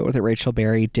true that Rachel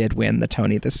Berry did win the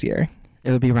Tony this year.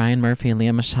 It would be Ryan Murphy and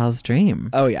Lea Michele's dream.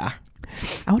 Oh yeah.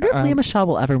 I wonder if Lea Michele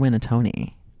will ever win a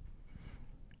Tony.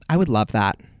 I would love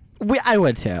that. I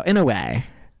would too, in a way.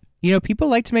 You know, people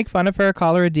like to make fun of her,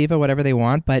 call her a diva, whatever they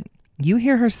want, but you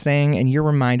hear her sing and you're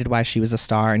reminded why she was a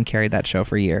star and carried that show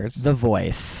for years. The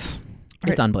voice.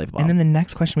 It's unbelievable. And then the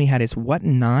next question we had is, what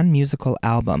non-musical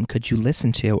album could you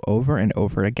listen to over and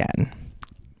over again?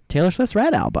 Taylor Swift's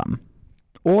Red album.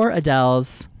 Or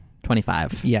Adele's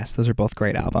 25. Yes, those are both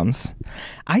great albums.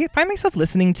 I find myself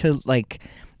listening to, like,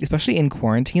 especially in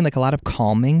quarantine, like a lot of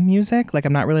calming music. Like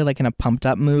I'm not really like in a pumped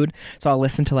up mood. So I'll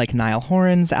listen to like Niall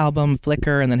Horan's album,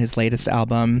 Flicker, and then his latest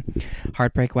album,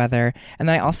 Heartbreak Weather. And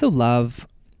then I also love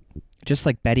just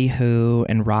like Betty Who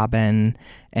and Robin.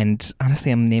 And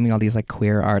honestly, I'm naming all these like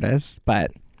queer artists,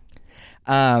 but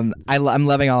I'm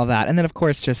loving all of that. And then of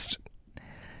course, just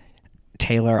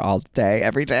Taylor all day,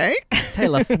 every day.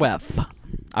 Taylor Swift.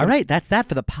 All right, that's that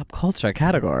for the pop culture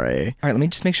category. All right, let me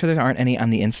just make sure there aren't any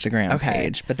on the Instagram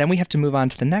page. But then we have to move on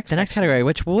to the next category,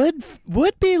 which would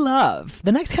be love.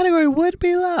 The next category would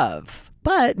be love.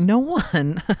 But no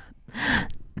one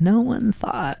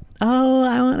thought, oh,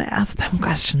 I want to ask them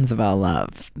questions about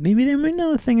love. Maybe they might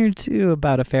know a thing or two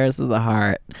about affairs of the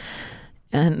heart.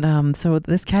 And so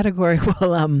this category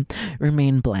will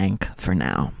remain blank for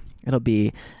now. It'll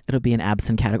be an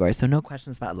absent category, so no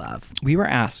questions about love. We were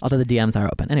asked, although the DMs are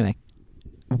open. Anyway,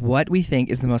 what we think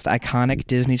is the most iconic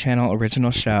Disney Channel original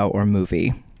show or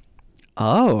movie.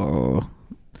 Oh,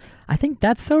 I think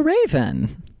That's So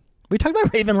Raven. We talked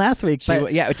about Raven last week.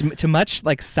 To much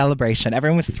like celebration.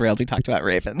 Everyone was thrilled we talked about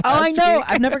Raven. Oh, I know.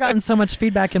 I've never gotten so much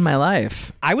feedback in my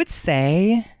life. I would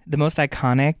say the most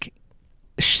iconic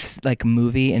like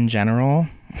movie in general.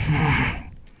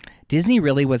 Disney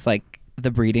really was like the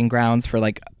breeding grounds for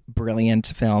like brilliant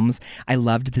films. I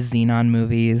loved the Xenon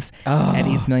movies.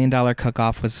 Eddie's $1 Million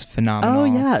Cook-Off was phenomenal. Oh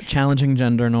yeah, challenging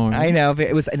gender norms. I know, but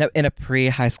it was in a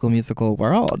pre-High School Musical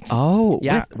world. Oh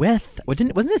yeah,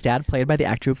 wasn't his dad played by the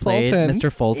actor who played Fulton.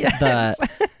 Mr. Fulton, yes.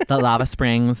 the Lava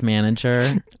Springs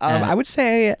manager? I would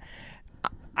say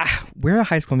we're a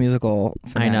High School Musical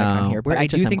fanatic on here, but I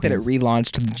do think that it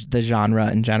relaunched the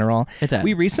genre in general. It did.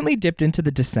 We recently dipped into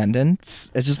The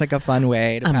Descendants as just like a fun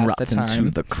way to pass the time. Into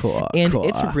the core. And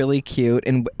it's really cute,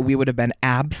 and we would have been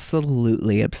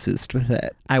absolutely obsessed with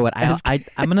it. I would. I'm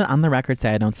gonna on the record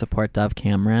say I don't support Dove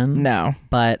Cameron. No,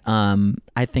 but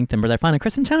I think they're fun. And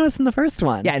Kristen Chenoweth's in the first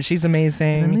one. Yeah, and she's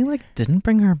amazing. And they like didn't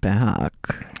bring her back.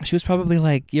 She was probably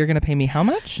like, "You're gonna pay me how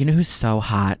much?" You know who's so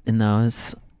hot in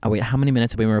those? Oh wait, how many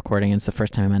minutes have we been recording? It's the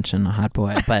first time I mentioned a hot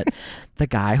boy, but the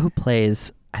guy who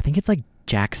plays, I think it's like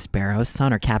Jack Sparrow's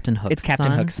son or Captain Hook's son. It's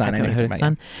Captain Hook's son. Captain Hook's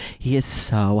son. He is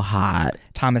so hot.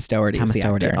 Thomas Doherty.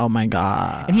 Actor. Oh my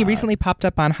god! And he recently popped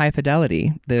up on High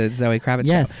Fidelity, the Zoe Kravitz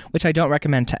show, which I don't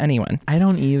recommend to anyone. I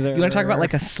don't either. You want to talk about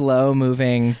like a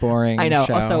slow-moving, boring I know.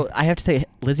 show. Also, I have to say,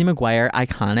 Lizzie McGuire,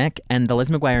 iconic, and the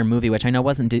Lizzie McGuire movie, which I know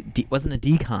wasn't a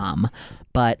DCOM,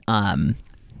 but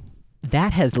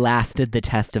that has lasted the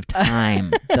test of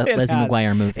time. The Lizzie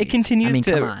McGuire movie. It continues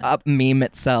to up meme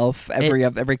itself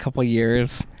every couple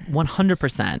years.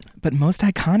 100%. But most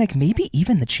iconic, maybe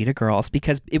even the Cheetah Girls,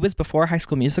 because it was before High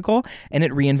School Musical, and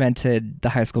it reinvented the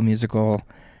High School Musical,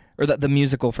 or the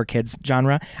musical for kids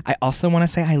genre. I also want to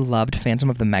say I loved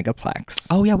Phantom of the Megaplex.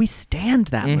 Oh yeah, we stand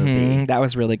that movie. That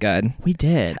was really good. We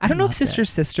did. I don't know if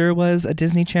Sister was a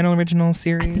Disney Channel original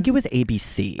series. I think it was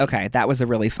ABC. Okay, that was a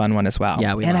really fun one as well.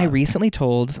 Yeah, I recently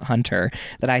told Hunter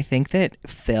that I think that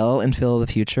Phil in Phil of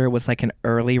the Future was like an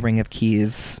early Ring of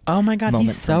Keys. Oh my god,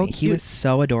 he's so cute. He was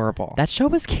so adorable. That show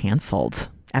was canceled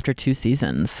after 2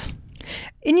 seasons.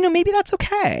 And maybe that's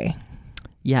okay.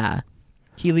 Yeah.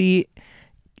 Keely...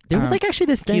 There was like actually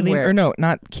this thing where... Or no,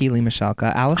 not Keely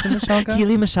Michalka. Allison Michalka?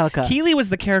 Keely Michalka. Keely was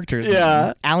the character's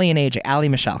name. Allie and AJ. Allie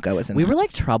Michalka was in We were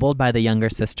like troubled by the younger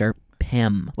sister,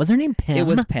 Pim. Was her name Pim? It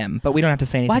was Pim, but we don't have to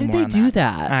say anything more. Why did they do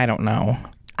that? I don't know.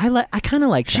 I kind of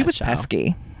liked that She was show.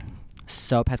 pesky.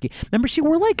 So pesky. Remember, she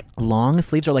wore like long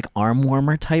sleeves or like arm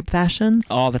warmer type fashions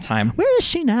all the time. Where is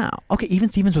she now? Okay, Even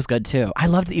Stevens was good too. I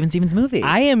loved the Even Stevens movie.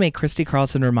 I am a Christy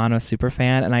Carlson Romano super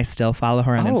fan, and I still follow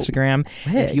her on Instagram.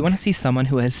 If you want to see someone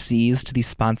who has seized the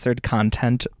sponsored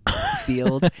content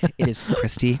field, it is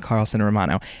Christy Carlson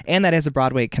Romano, and that is a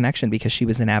Broadway connection because she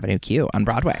was in Avenue Q on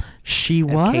Broadway. She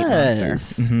was. Kate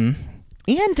Monster.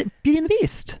 And Beauty and the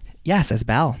Beast. Yes, as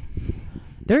Belle.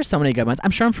 There's so many good ones.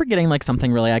 I'm sure I'm forgetting like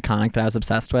something really iconic that I was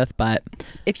obsessed with, but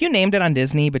if you named it on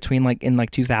Disney between like in like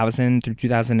 2000 through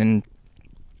 2000 and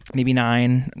maybe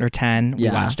 9 or 10, we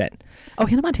watched it. Oh,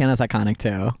 Hannah Montana's iconic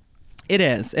too. It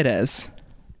is.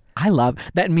 I love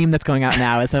that meme that's going out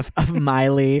now is of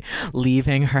Miley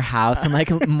leaving her house and like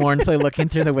mournfully looking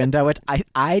through the window, which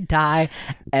I die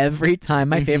every time.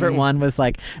 My favorite one was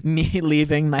like me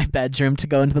leaving my bedroom to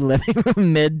go into the living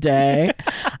room midday.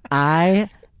 I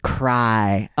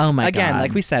cry. Oh my God. Again,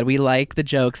 like we said, we like the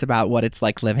jokes about what it's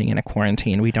like living in a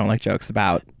quarantine. We don't like jokes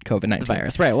about COVID-19. The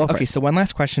virus. Right. Well, okay, so one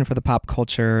last question for the pop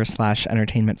culture /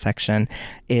 entertainment section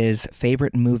is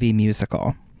favorite movie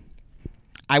musical.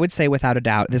 I would say without a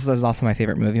doubt, this is also my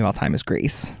favorite movie of all time, is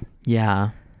Grease. Yeah.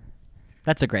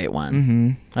 That's a great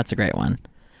one. That's a great one.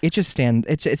 It just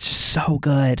it's just so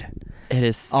good. It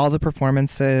is. All the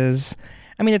performances.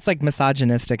 I mean, it's like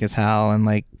misogynistic as hell and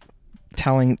like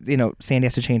telling, Sandy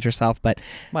has to change herself. But,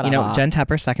 Jen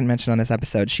Tepper, second mention on this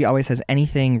episode, she always says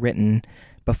anything written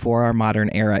before our modern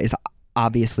era is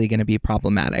obviously going to be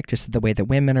problematic. Just the way that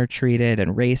women are treated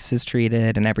and race is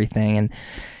treated and everything. And,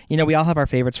 we all have our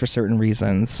favorites for certain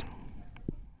reasons.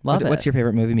 Love it. What's your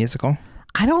favorite movie musical?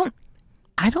 I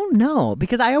don't know,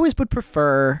 because I always would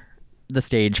prefer the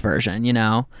stage version,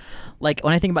 Like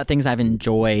when I think about things I've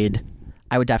enjoyed,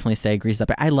 I would definitely say Grease up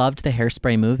there. I loved the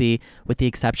Hairspray movie, with the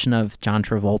exception of John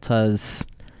Travolta's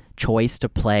choice to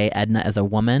play Edna as a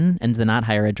woman and to not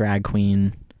hire a drag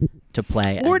queen to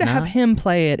play or Edna. to have him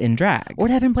play it in drag. Or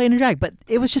to have him play it in drag. But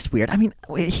it was just weird. I mean,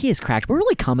 he is cracked. We're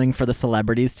really coming for the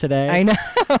celebrities today. I know.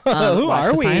 Who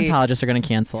are we? The Scientologists are going to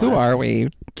cancel us. Who are we?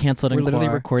 Canceled in We're literally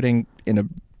core. recording in a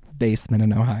basement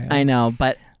in Ohio. I know,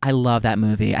 but I love that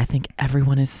movie. I think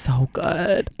everyone is so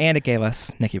good. And it gave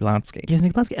us Nikki Blonsky.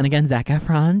 And again, Zac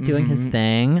Efron doing his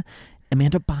thing.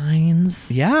 Amanda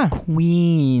Bynes. Yeah.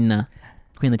 Queen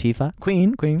Latifah.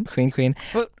 Queen.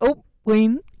 Oh,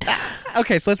 Queen.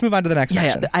 Okay, so let's move on to the next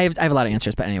section. Yeah, I have a lot of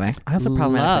answers, but anyway. I also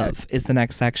Love is the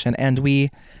next section, and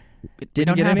we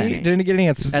didn't get any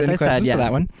answers. As any I questions said, yes. for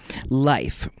that one.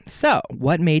 Life. So,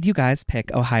 what made you guys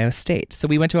pick Ohio State? So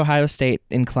we went to Ohio State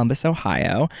in Columbus,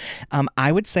 Ohio.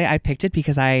 I would say I picked it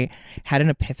because I had an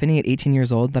epiphany at 18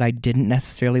 years old that I didn't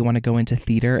necessarily want to go into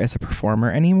theater as a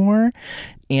performer anymore.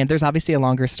 And there's obviously a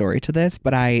longer story to this,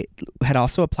 but I had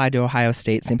also applied to Ohio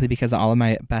State simply because all of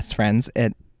my best friends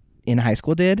in high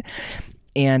school did.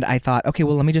 And I thought, okay,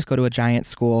 well, let me just go to a giant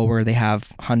school where they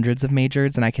have hundreds of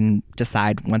majors and I can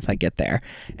decide once I get there.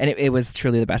 And it was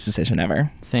truly the best decision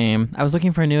ever. Same. I was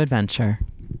looking for a new adventure.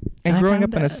 And growing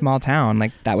up in a small town,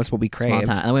 like that was what we craved.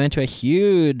 Small town. And we went to a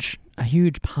huge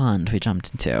pond we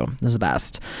jumped into. This is the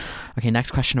best. Okay,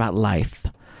 next question about life.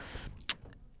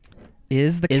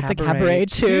 Is the Cabaret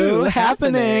 2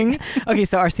 happening? Okay,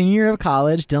 so our senior year of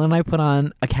college, Dylan and I put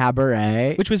on a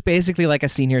cabaret. Which was basically like a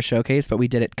senior showcase, but we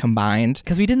did it combined.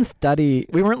 Because we didn't study.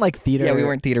 We weren't like theater. Yeah, we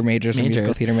weren't theater majors or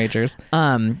musical theater majors.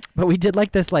 But we did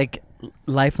like this like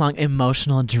lifelong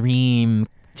emotional dream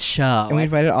show. And we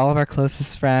invited all of our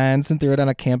closest friends and threw it on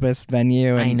a campus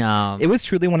venue. And I know. It was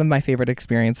truly one of my favorite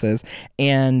experiences.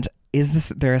 And is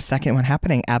there a second one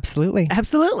happening? Absolutely.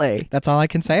 That's all I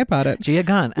can say about it. Gia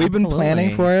Gunn. We've been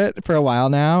planning for it for a while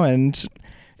now, and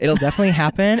it'll definitely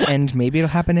happen, and maybe it'll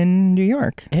happen in New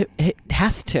York. It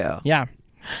has to. Yeah.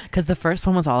 Because the first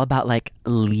one was all about like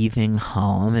leaving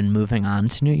home and moving on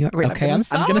to New York. Okay, I'm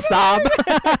gonna sob.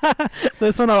 So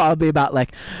this one will all be about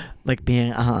like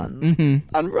being on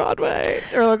Broadway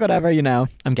or like whatever,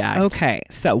 I'm gagged. Okay,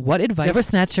 so what advice? Do you ever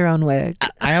snatch your own wig?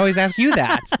 I always ask you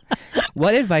that.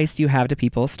 What advice do you have to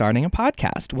people starting a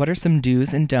podcast? What are some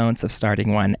do's and don'ts of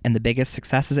starting one, and the biggest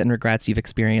successes and regrets you've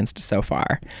experienced so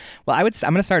far? Well, I'm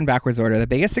going to start in backwards order. The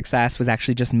biggest success was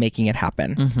actually just making it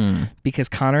happen, because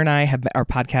Connor and I are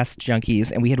podcast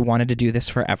junkies, and we had wanted to do this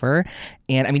forever.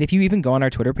 And I mean, if you even go on our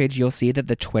Twitter page, you'll see that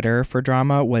the Twitter for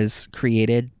Drama was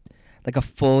created like a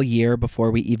full year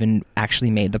before we even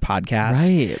actually made the podcast.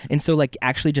 Right. And so like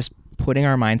actually just putting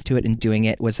our minds to it and doing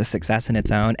it was a success in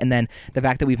its own. And then the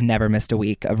fact that we've never missed a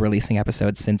week of releasing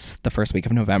episodes since the first week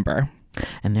of November.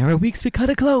 And there were weeks we cut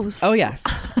it close. Oh, yes.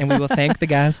 And we will thank the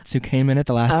guests who came in at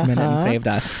the last minute and saved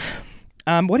us.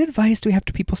 What advice do we have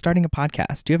to people starting a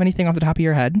podcast? Do you have anything off the top of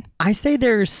your head? I say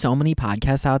there's so many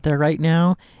podcasts out there right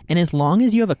now. And as long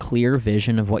as you have a clear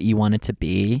vision of what you want it to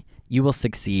be, you will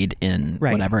succeed in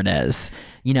whatever it is.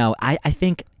 I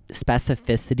think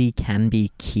specificity can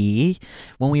be key.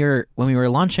 When we were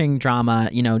launching Drama,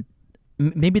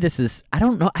 maybe this is, I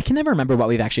don't know, I can never remember what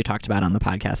we've actually talked about on the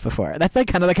podcast before. That's like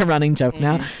kind of like a running joke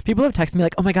now. People have texted me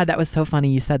like, oh my God, that was so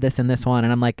funny, you said this in this one.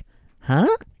 And I'm like, huh?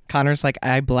 Connor's like,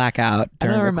 I black out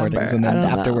during don't recordings remember. and then I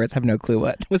don't know. afterwards have no clue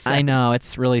what was said. I know,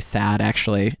 it's really sad,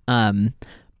 actually.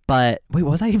 But wait,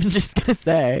 what was I even just gonna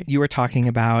say? You were talking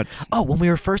about Oh, when we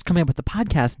were first coming up with the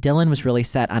podcast, Dylan was really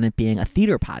set on it being a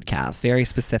theater podcast. very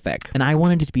specific. And I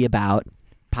wanted it to be about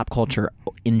pop culture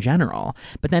in general.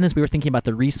 But then as we were thinking about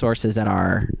the resources at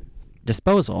our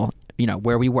disposal, you know,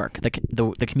 where we work,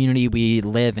 the community we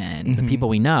live in, the people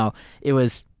we know, it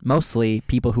was mostly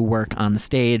people who work on the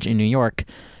stage in New York.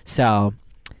 So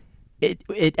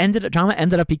drama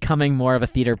ended up becoming more of a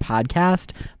theater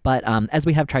podcast. But as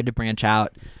we have tried to branch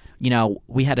out, you know,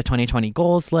 we had a 2020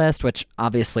 goals list, which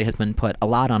obviously has been put a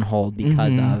lot on hold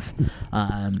because of,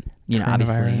 you know,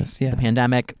 obviously the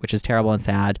pandemic, which is terrible and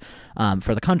sad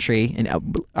for the country. And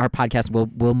our podcast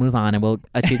will move on and we'll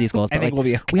achieve these goals. I But think we'll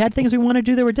be okay. we had things we wanted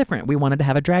to do that were different. We wanted to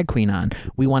have a drag queen on.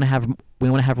 We want to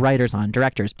have writers on,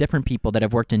 directors, different people that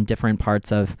have worked in different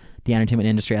parts of the entertainment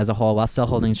industry as a whole, while still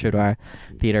holding true to our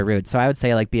theater roots. So I would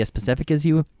say, like, be as specific as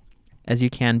you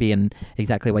can be and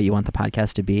exactly what you want the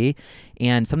podcast to be.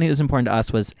 And something that was important to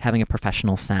us was having a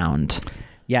professional sound.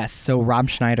 Yes. So Rob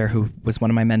Schneider, who was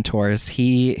one of my mentors,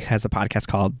 he has a podcast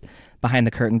called Behind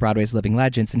the Curtain, Broadway's Living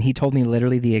Legends. And he told me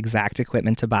literally the exact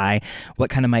equipment to buy, what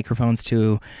kind of microphones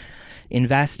to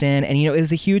invest in. And, you know, it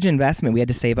was a huge investment. We had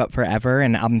to save up forever.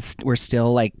 And we're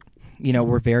still like, you know,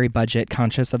 we're very budget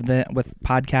conscious with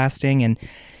podcasting. And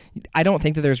I don't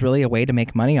think that there's really a way to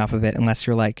make money off of it unless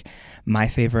you're like My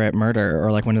Favorite Murder or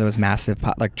like one of those massive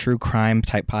like true crime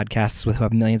type podcasts who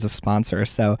have millions of sponsors.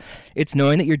 So it's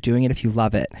knowing that you're doing it if you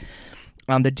love it.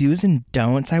 The do's and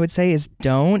don'ts, I would say, is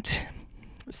don't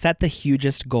set the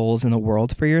hugest goals in the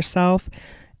world for yourself,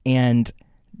 and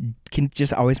can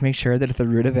just always make sure that at the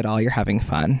root of it all, you're having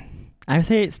fun. I would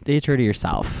say stay true to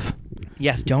yourself.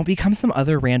 Yes, don't become some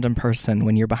other random person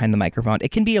when you're behind the microphone.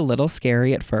 It can be a little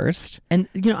scary at first. And,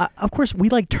 you know, of course, we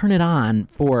like turn it on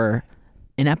for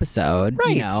an episode,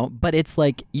 Right. you know, but it's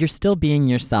like you're still being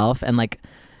yourself and like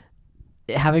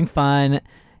having fun.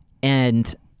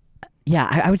 And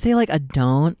yeah, I would say like a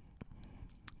don't.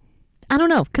 I don't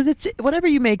know, because it's whatever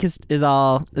you make is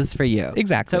for you.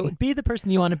 Exactly. So be the person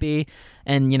you want to be,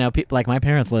 and you know, people like my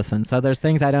parents listen, so there's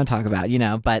things I don't talk about, you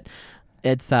know, but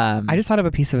it's. I just thought of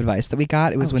a piece of advice that we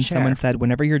got. It was when someone said,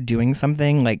 whenever you're doing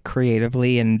something like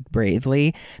creatively and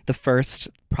bravely, the first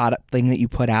product thing that you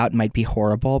put out might be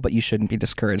horrible, but you shouldn't be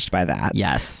discouraged by that.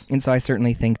 Yes. And so I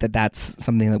certainly think that that's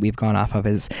something that we've gone off of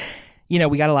is, you know,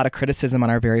 we got a lot of criticism on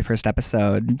our very first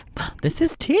episode. This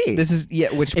is tea. This is, yeah,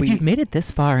 if you've made it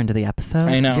this far into the episode,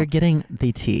 I know. You're getting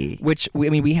the tea.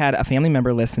 We had a family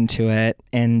member listen to it,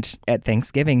 and at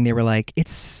Thanksgiving, they were like,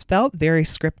 it's felt very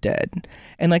scripted.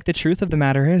 And like the truth of the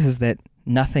matter is that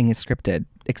nothing is scripted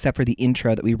except for the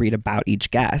intro that we read about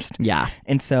each guest. Yeah.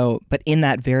 And so, but in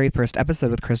that very first episode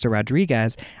with Krista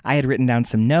Rodriguez, I had written down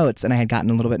some notes and I had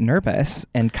gotten a little bit nervous,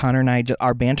 and Connor and I,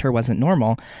 our banter wasn't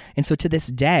normal. And so to this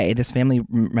day, this family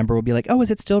member will be like, oh,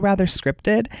 is it still rather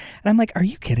scripted? And I'm like, are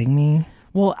you kidding me?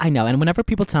 Well, I know, and whenever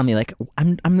people tell me like,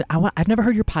 I've never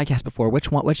heard your podcast before,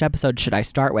 which episode should I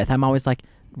start with? I'm always like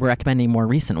recommending more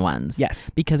recent ones. Yes.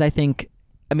 Because I think,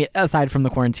 I mean, aside from the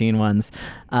quarantine ones,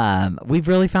 we've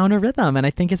really found a rhythm, and I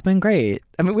think it's been great.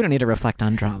 I mean, we don't need to reflect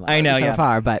on drama. I know, so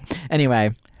far, but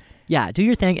anyway, yeah, do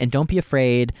your thing, and don't be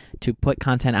afraid to put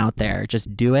content out there.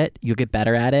 Just do it. You'll get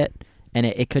better at it, and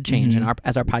it could change. Mm-hmm. And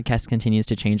as our podcast continues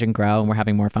to change and grow, and we're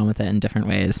having more fun with it in different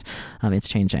ways, it's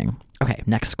changing. Okay,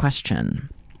 next question.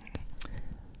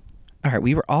 All right,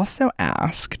 we were also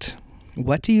asked,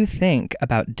 what do you think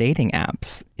about dating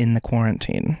apps in the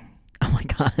quarantine? Oh my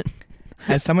God.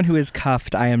 As someone who is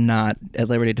cuffed, I am not at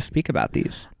liberty to speak about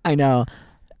these. I know.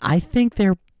 I think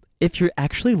if you're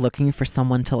actually looking for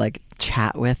someone to like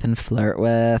chat with and flirt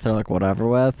with or like whatever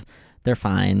with, they're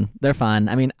fine. They're fun.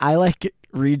 I mean, I like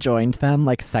rejoined them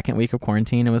like second week of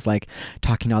quarantine and was like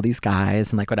talking to all these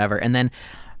guys and like whatever. And then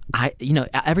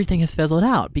everything has fizzled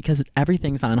out because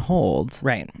everything's on hold.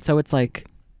 Right. So it's like,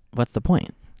 what's the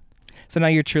point? So now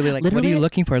you're truly like, Literally, what are you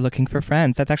looking for? Looking for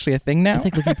friends. That's actually a thing now? It's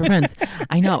like looking for friends.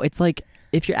 I know. It's like,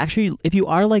 if you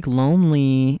are like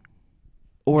lonely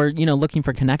or, you know, looking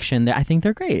for connection, I think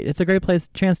they're great. It's a great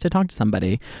chance to talk to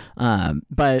somebody.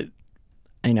 But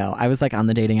I know I was like on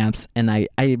the dating apps, and I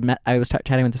was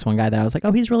chatting with this one guy that I was like,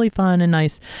 oh, he's really fun and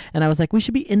nice. And I was like, we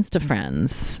should be Insta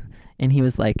friends. And he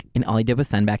was like, and all he did was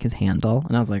send back his handle.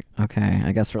 And I was like, okay,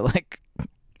 I guess we're like,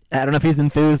 I don't know if he's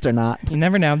enthused or not. You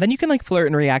never know. Then you can like flirt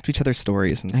and react to each other's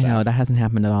stories and stuff. I know, that hasn't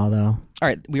happened at all though. All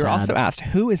right, we were also asked,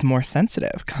 who is more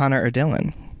sensitive, Connor or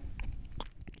Dylan?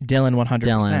 Dylan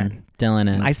 100%.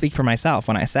 Dylan is. I speak for myself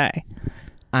when I say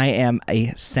I am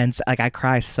I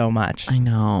cry so much. I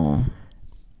know.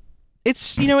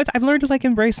 It's I've learned to like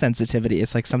embrace sensitivity.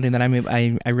 It's like something that I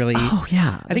really. Oh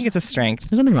yeah, I think it's a strength.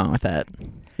 There's nothing wrong with it.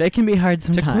 It can be hard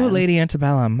sometimes. To quote Lady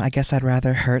Antebellum, I guess I'd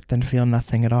rather hurt than feel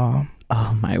nothing at all.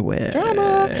 Oh my wig.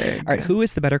 Drama. All right, who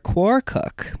is the better core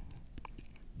cook?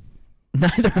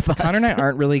 Neither of us. Connor and I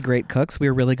aren't really great cooks. We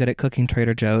were really good at cooking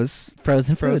Trader Joe's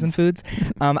frozen foods.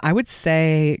 I would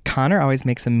say Connor always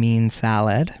makes a mean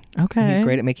salad. Okay. He's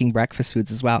great at making breakfast foods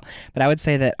as well. But I would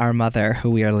say that our mother, who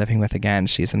we are living with again,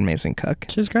 she's an amazing cook.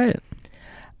 She's great.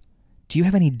 Do you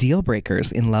have any deal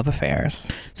breakers in love affairs?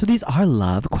 So these are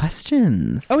love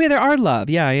questions. Oh yeah, there are love.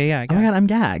 Yeah. I Oh my God, I'm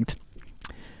gagged.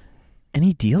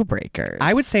 Any deal breakers?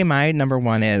 I would say my number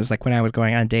one is like when I was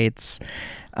going on dates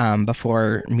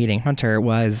before meeting Hunter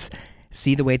was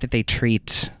see the way that they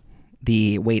treat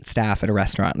the wait staff at a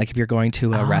restaurant. Like if you're going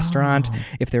to a restaurant,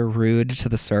 if they're rude to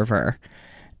the server.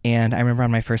 And I remember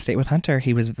on my first date with Hunter,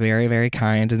 he was very, very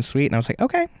kind and sweet. And I was like,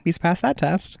 okay, he's passed that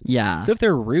test. Yeah. So if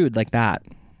they're rude like that,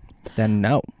 then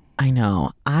no. I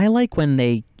know. I like when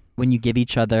you give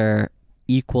each other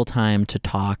equal time to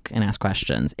talk and ask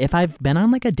questions. If I've been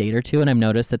on like a date or two and I've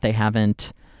noticed that they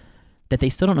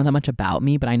still don't know that much about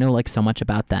me, but I know like so much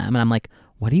about them, and I'm like,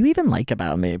 what do you even like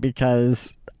about me?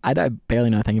 Because I barely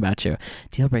know anything about you.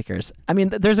 Deal breakers. I mean,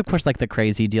 there's of course like the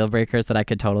crazy deal breakers that I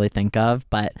could totally think of,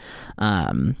 but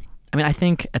I mean, I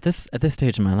think at this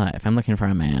stage in my life, I'm looking for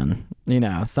a man,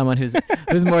 someone who's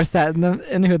more set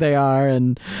in who they are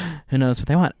and who knows what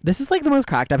they want. This is like the most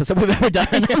cracked episode we've ever done.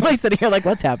 I'm like sitting here like,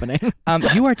 what's happening?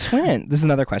 You are twins. This is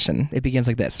another question. It begins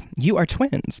like this. You are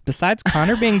twins. Besides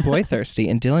Connor being boy thirsty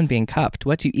and Dylan being cuffed,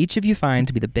 what do each of you find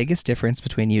to be the biggest difference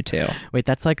between you two? Wait,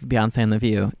 that's like Beyonce and The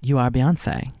View. You are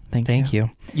Beyonce. Thank you.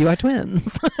 You are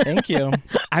twins. Thank you.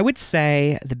 I would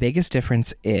say the biggest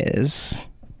difference is...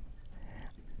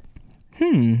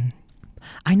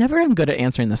 I never am good at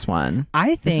answering this one. I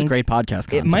think this is great podcast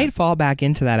content. It might fall back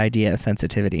into that idea of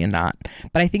sensitivity and not.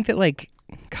 But I think that like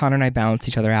Connor and I balance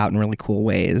each other out in really cool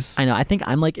ways. I know. I think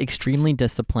I'm like extremely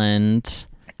disciplined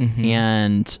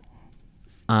and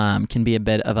can be a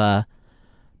bit of a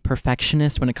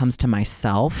perfectionist when it comes to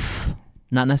myself,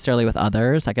 not necessarily with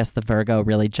others. I guess the Virgo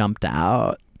really jumped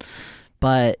out.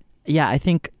 But yeah, I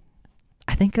think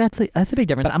that's a big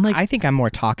difference. But I think I'm more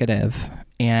talkative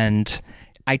and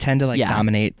I tend to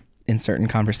dominate in certain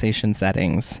conversation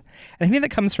settings. And I think that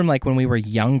comes from like when we were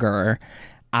younger,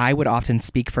 I would often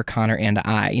speak for Connor and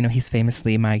I. He's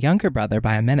famously my younger brother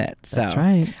by a minute. So that's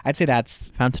right. I'd say that's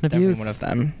Fountain of Youth. One of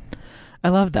them. I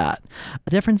love that.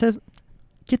 The difference is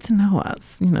get to know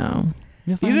us,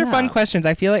 These are fun questions.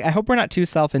 I hope we're not too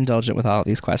self-indulgent with all of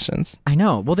these questions. I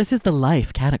know. Well, this is the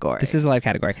life category.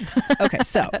 Okay,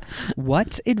 so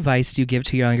what advice do you give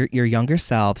to your younger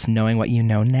selves knowing what you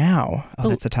know now? Oh,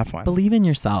 that's a tough one. Believe in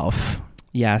yourself.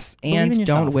 Yes, and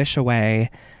don't wish away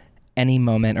any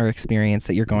moment or experience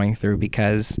that you're going through,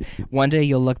 because one day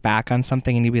you'll look back on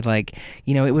something and you'll be like,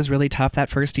 it was really tough that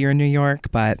first year in New York,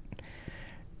 but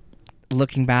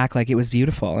looking back, like it was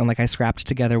beautiful, and like I scrapped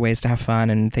together ways to have fun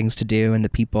and things to do and the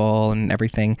people and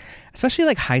everything, especially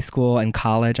like high school and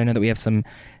college. I know that we have some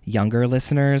younger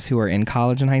listeners who are in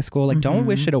college and high school. Like don't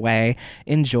wish it away,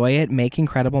 enjoy it, make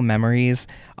incredible memories,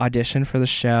 audition for the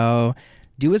show,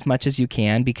 do as much as you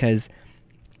can, because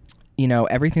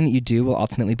everything that you do will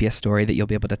ultimately be a story that you'll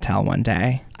be able to tell one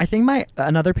day. I think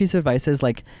another piece of advice is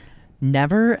like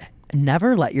never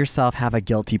let yourself have a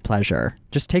guilty pleasure.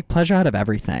 Just take pleasure out of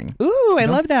everything. Ooh, I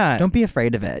love that. Don't be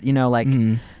afraid of it.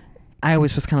 I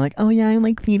always was kind of like, oh yeah, I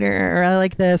like theater, or I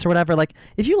like this or whatever. Like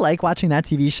if you like watching that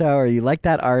TV show or you like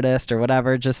that artist or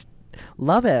whatever, just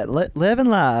love it. Live and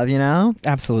love,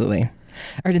 Absolutely.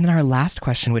 All right, and then our last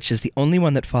question, which is the only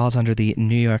one that falls under the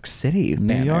New York City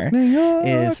banner, New York.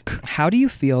 is how do you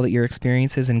feel that your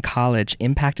experiences in college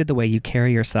impacted the way you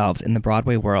carry yourselves in the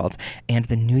Broadway world and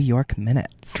the New York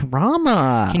Minutes?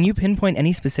 Drama. Can you pinpoint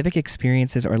any specific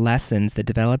experiences or lessons that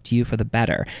developed you for the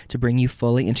better to bring you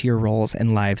fully into your roles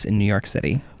and lives in New York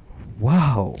City?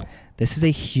 Whoa. This is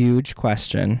a huge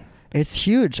question. It's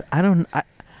huge. I don't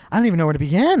even know where to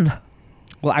begin.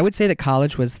 Well, I would say that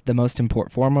college was the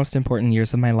four most important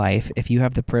years of my life. If you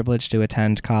have the privilege to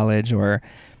attend college or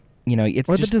it's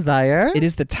or just the desire. It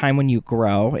is the time when you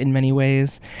grow in many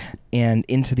ways and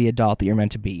into the adult that you're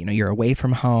meant to be. You're away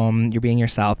from home, you're being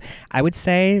yourself. I would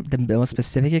say the most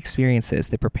specific experiences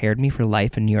that prepared me for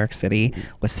life in New York City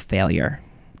was failure.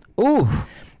 Ooh.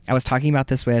 I was talking about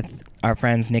this with our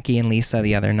friends Nikki and Lisa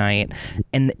the other night,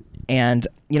 and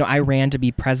I ran to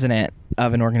be president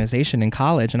of an organization in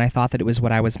college, and I thought that it was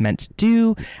what I was meant to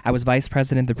do. I was vice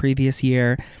president the previous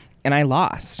year, and I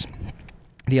lost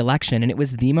the election, and it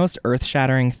was the most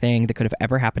earth-shattering thing that could have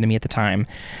ever happened to me at the time.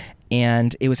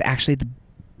 And it was actually the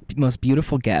most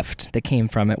beautiful gift that came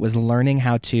from it, was learning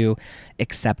how to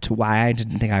accept why I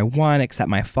didn't think I won, accept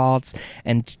my faults,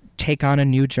 and take on a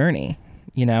new journey.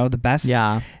 You know, the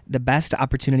best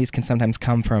opportunities can sometimes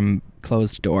come from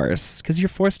closed doors because you're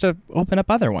forced to open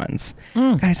up other ones.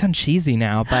 God, I sound cheesy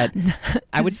now, but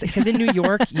I would say, because in New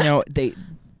York, you know, it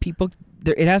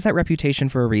has that reputation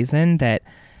for a reason, that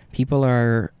people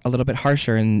are a little bit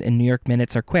harsher, and New York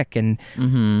minutes are quick, and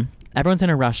everyone's in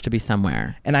a rush to be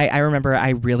somewhere. And I remember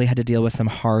I really had to deal with some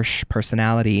harsh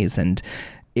personalities, and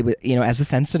it was, you know, as a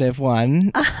sensitive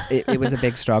one, it was a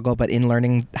big struggle. But in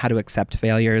learning how to accept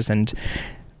failures, and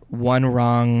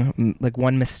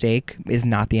one mistake is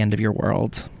not the end of your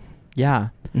world. Yeah.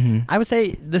 I would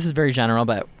say, this is very general,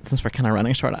 but since we're kind of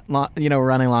running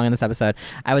running long in this episode,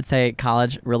 I would say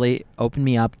college really opened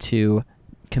me up to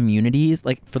communities.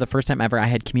 Like, for the first time ever, I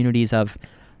had communities of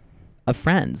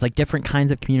friends, like different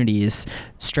kinds of communities,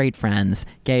 straight friends,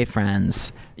 gay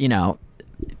friends, you know,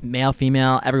 male,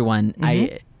 female, everyone.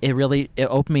 It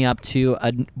opened me up to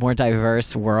a more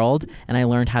diverse world, and I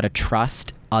learned how to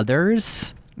trust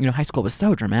others. You know, high school was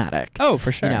so dramatic. Oh,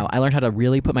 for sure. You know, I learned how to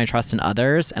really put my trust in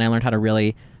others, and I learned how to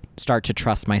really start to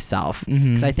trust myself.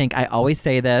 Because I think I always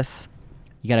say this,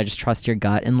 you got to just trust your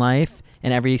gut in life,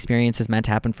 and every experience is meant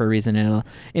to happen for a reason, and it'll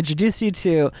introduce you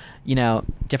to, you know,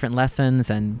 different lessons,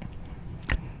 and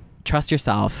trust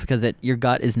yourself, because your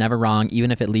gut is never wrong,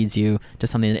 even if it leads you to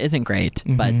something that isn't great.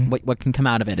 But what can come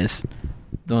out of it is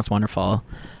the most wonderful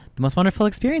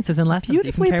experiences and lessons.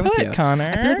 Beautifully that you can carry put, with you.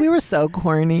 Connor. I feel like we were so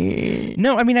corny.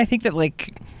 No, I mean, I think that,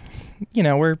 like, you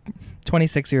know, we're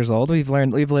 26 years old. We've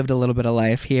lived a little bit of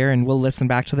life here, and we'll listen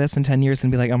back to this in 10 years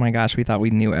and be like, oh my gosh, we thought we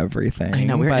knew everything. I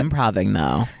know, we're improving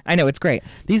though. I know, it's great.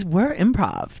 These were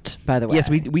improved, by the way. Yes,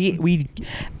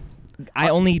 I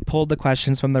only pulled the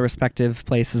questions from the respective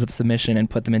places of submission and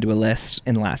put them into a list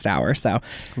in the last hour. So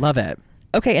love it.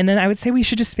 Okay, and then I would say we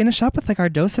should just finish up with, like, our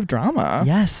dose of drama.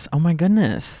 Yes. Oh my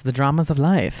goodness, the dramas of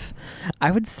life.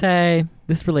 I would say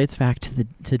this relates back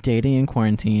to dating in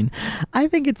quarantine. I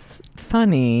think it's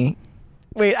funny.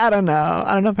 Wait, I don't know.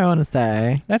 I don't know if I want to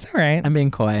say. That's all right. I'm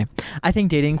being coy. I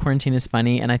think dating in quarantine is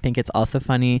funny, and I think it's also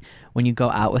funny when you go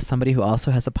out with somebody who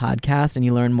also has a podcast and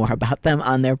you learn more about them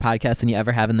on their podcast than you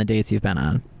ever have in the dates you've been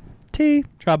on.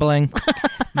 Troubling.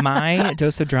 My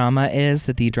dose of drama is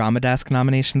that the Drama Desk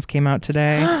nominations came out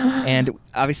today, and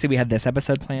obviously we had this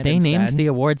episode planned. They instead. named the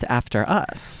awards after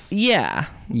us. Yeah.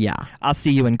 I'll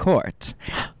see you in court.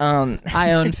 I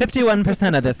own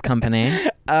 51% of this company.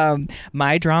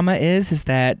 My drama is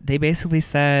that they basically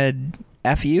said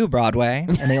F you, Broadway,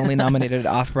 and they only nominated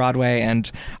off Broadway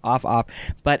and off.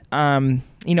 But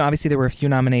you know, obviously there were a few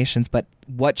nominations, but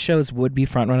what shows would be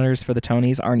frontrunners for the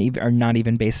Tonys are not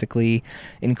even basically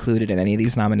included in any of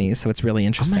these nominees. So it's really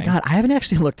interesting. Oh my God, I haven't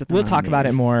actually looked at the We'll nominees. talk about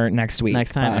it more next week.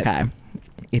 Next time, okay.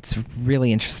 It's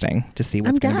really interesting to see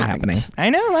what's going to be happening. I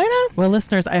know. Well,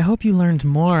 listeners, I hope you learned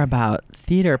more about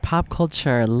theater, pop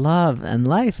culture, love, and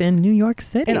life in New York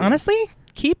City. And honestly,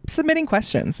 keep submitting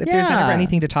questions if there's ever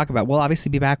anything to talk about. We'll obviously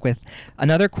be back with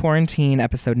another quarantine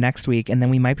episode next week, and then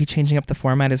we might be changing up the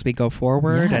format as we go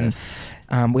forward. Yes.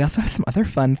 And we also have some other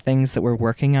fun things that we're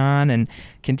working on, and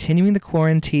continuing the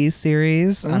Quarantine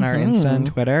series on our Insta and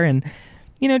Twitter. And,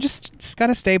 you know, just got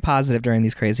to stay positive during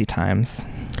these crazy times.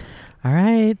 All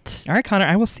right, Connor,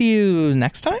 I will see you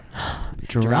next time.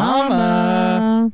 Drama.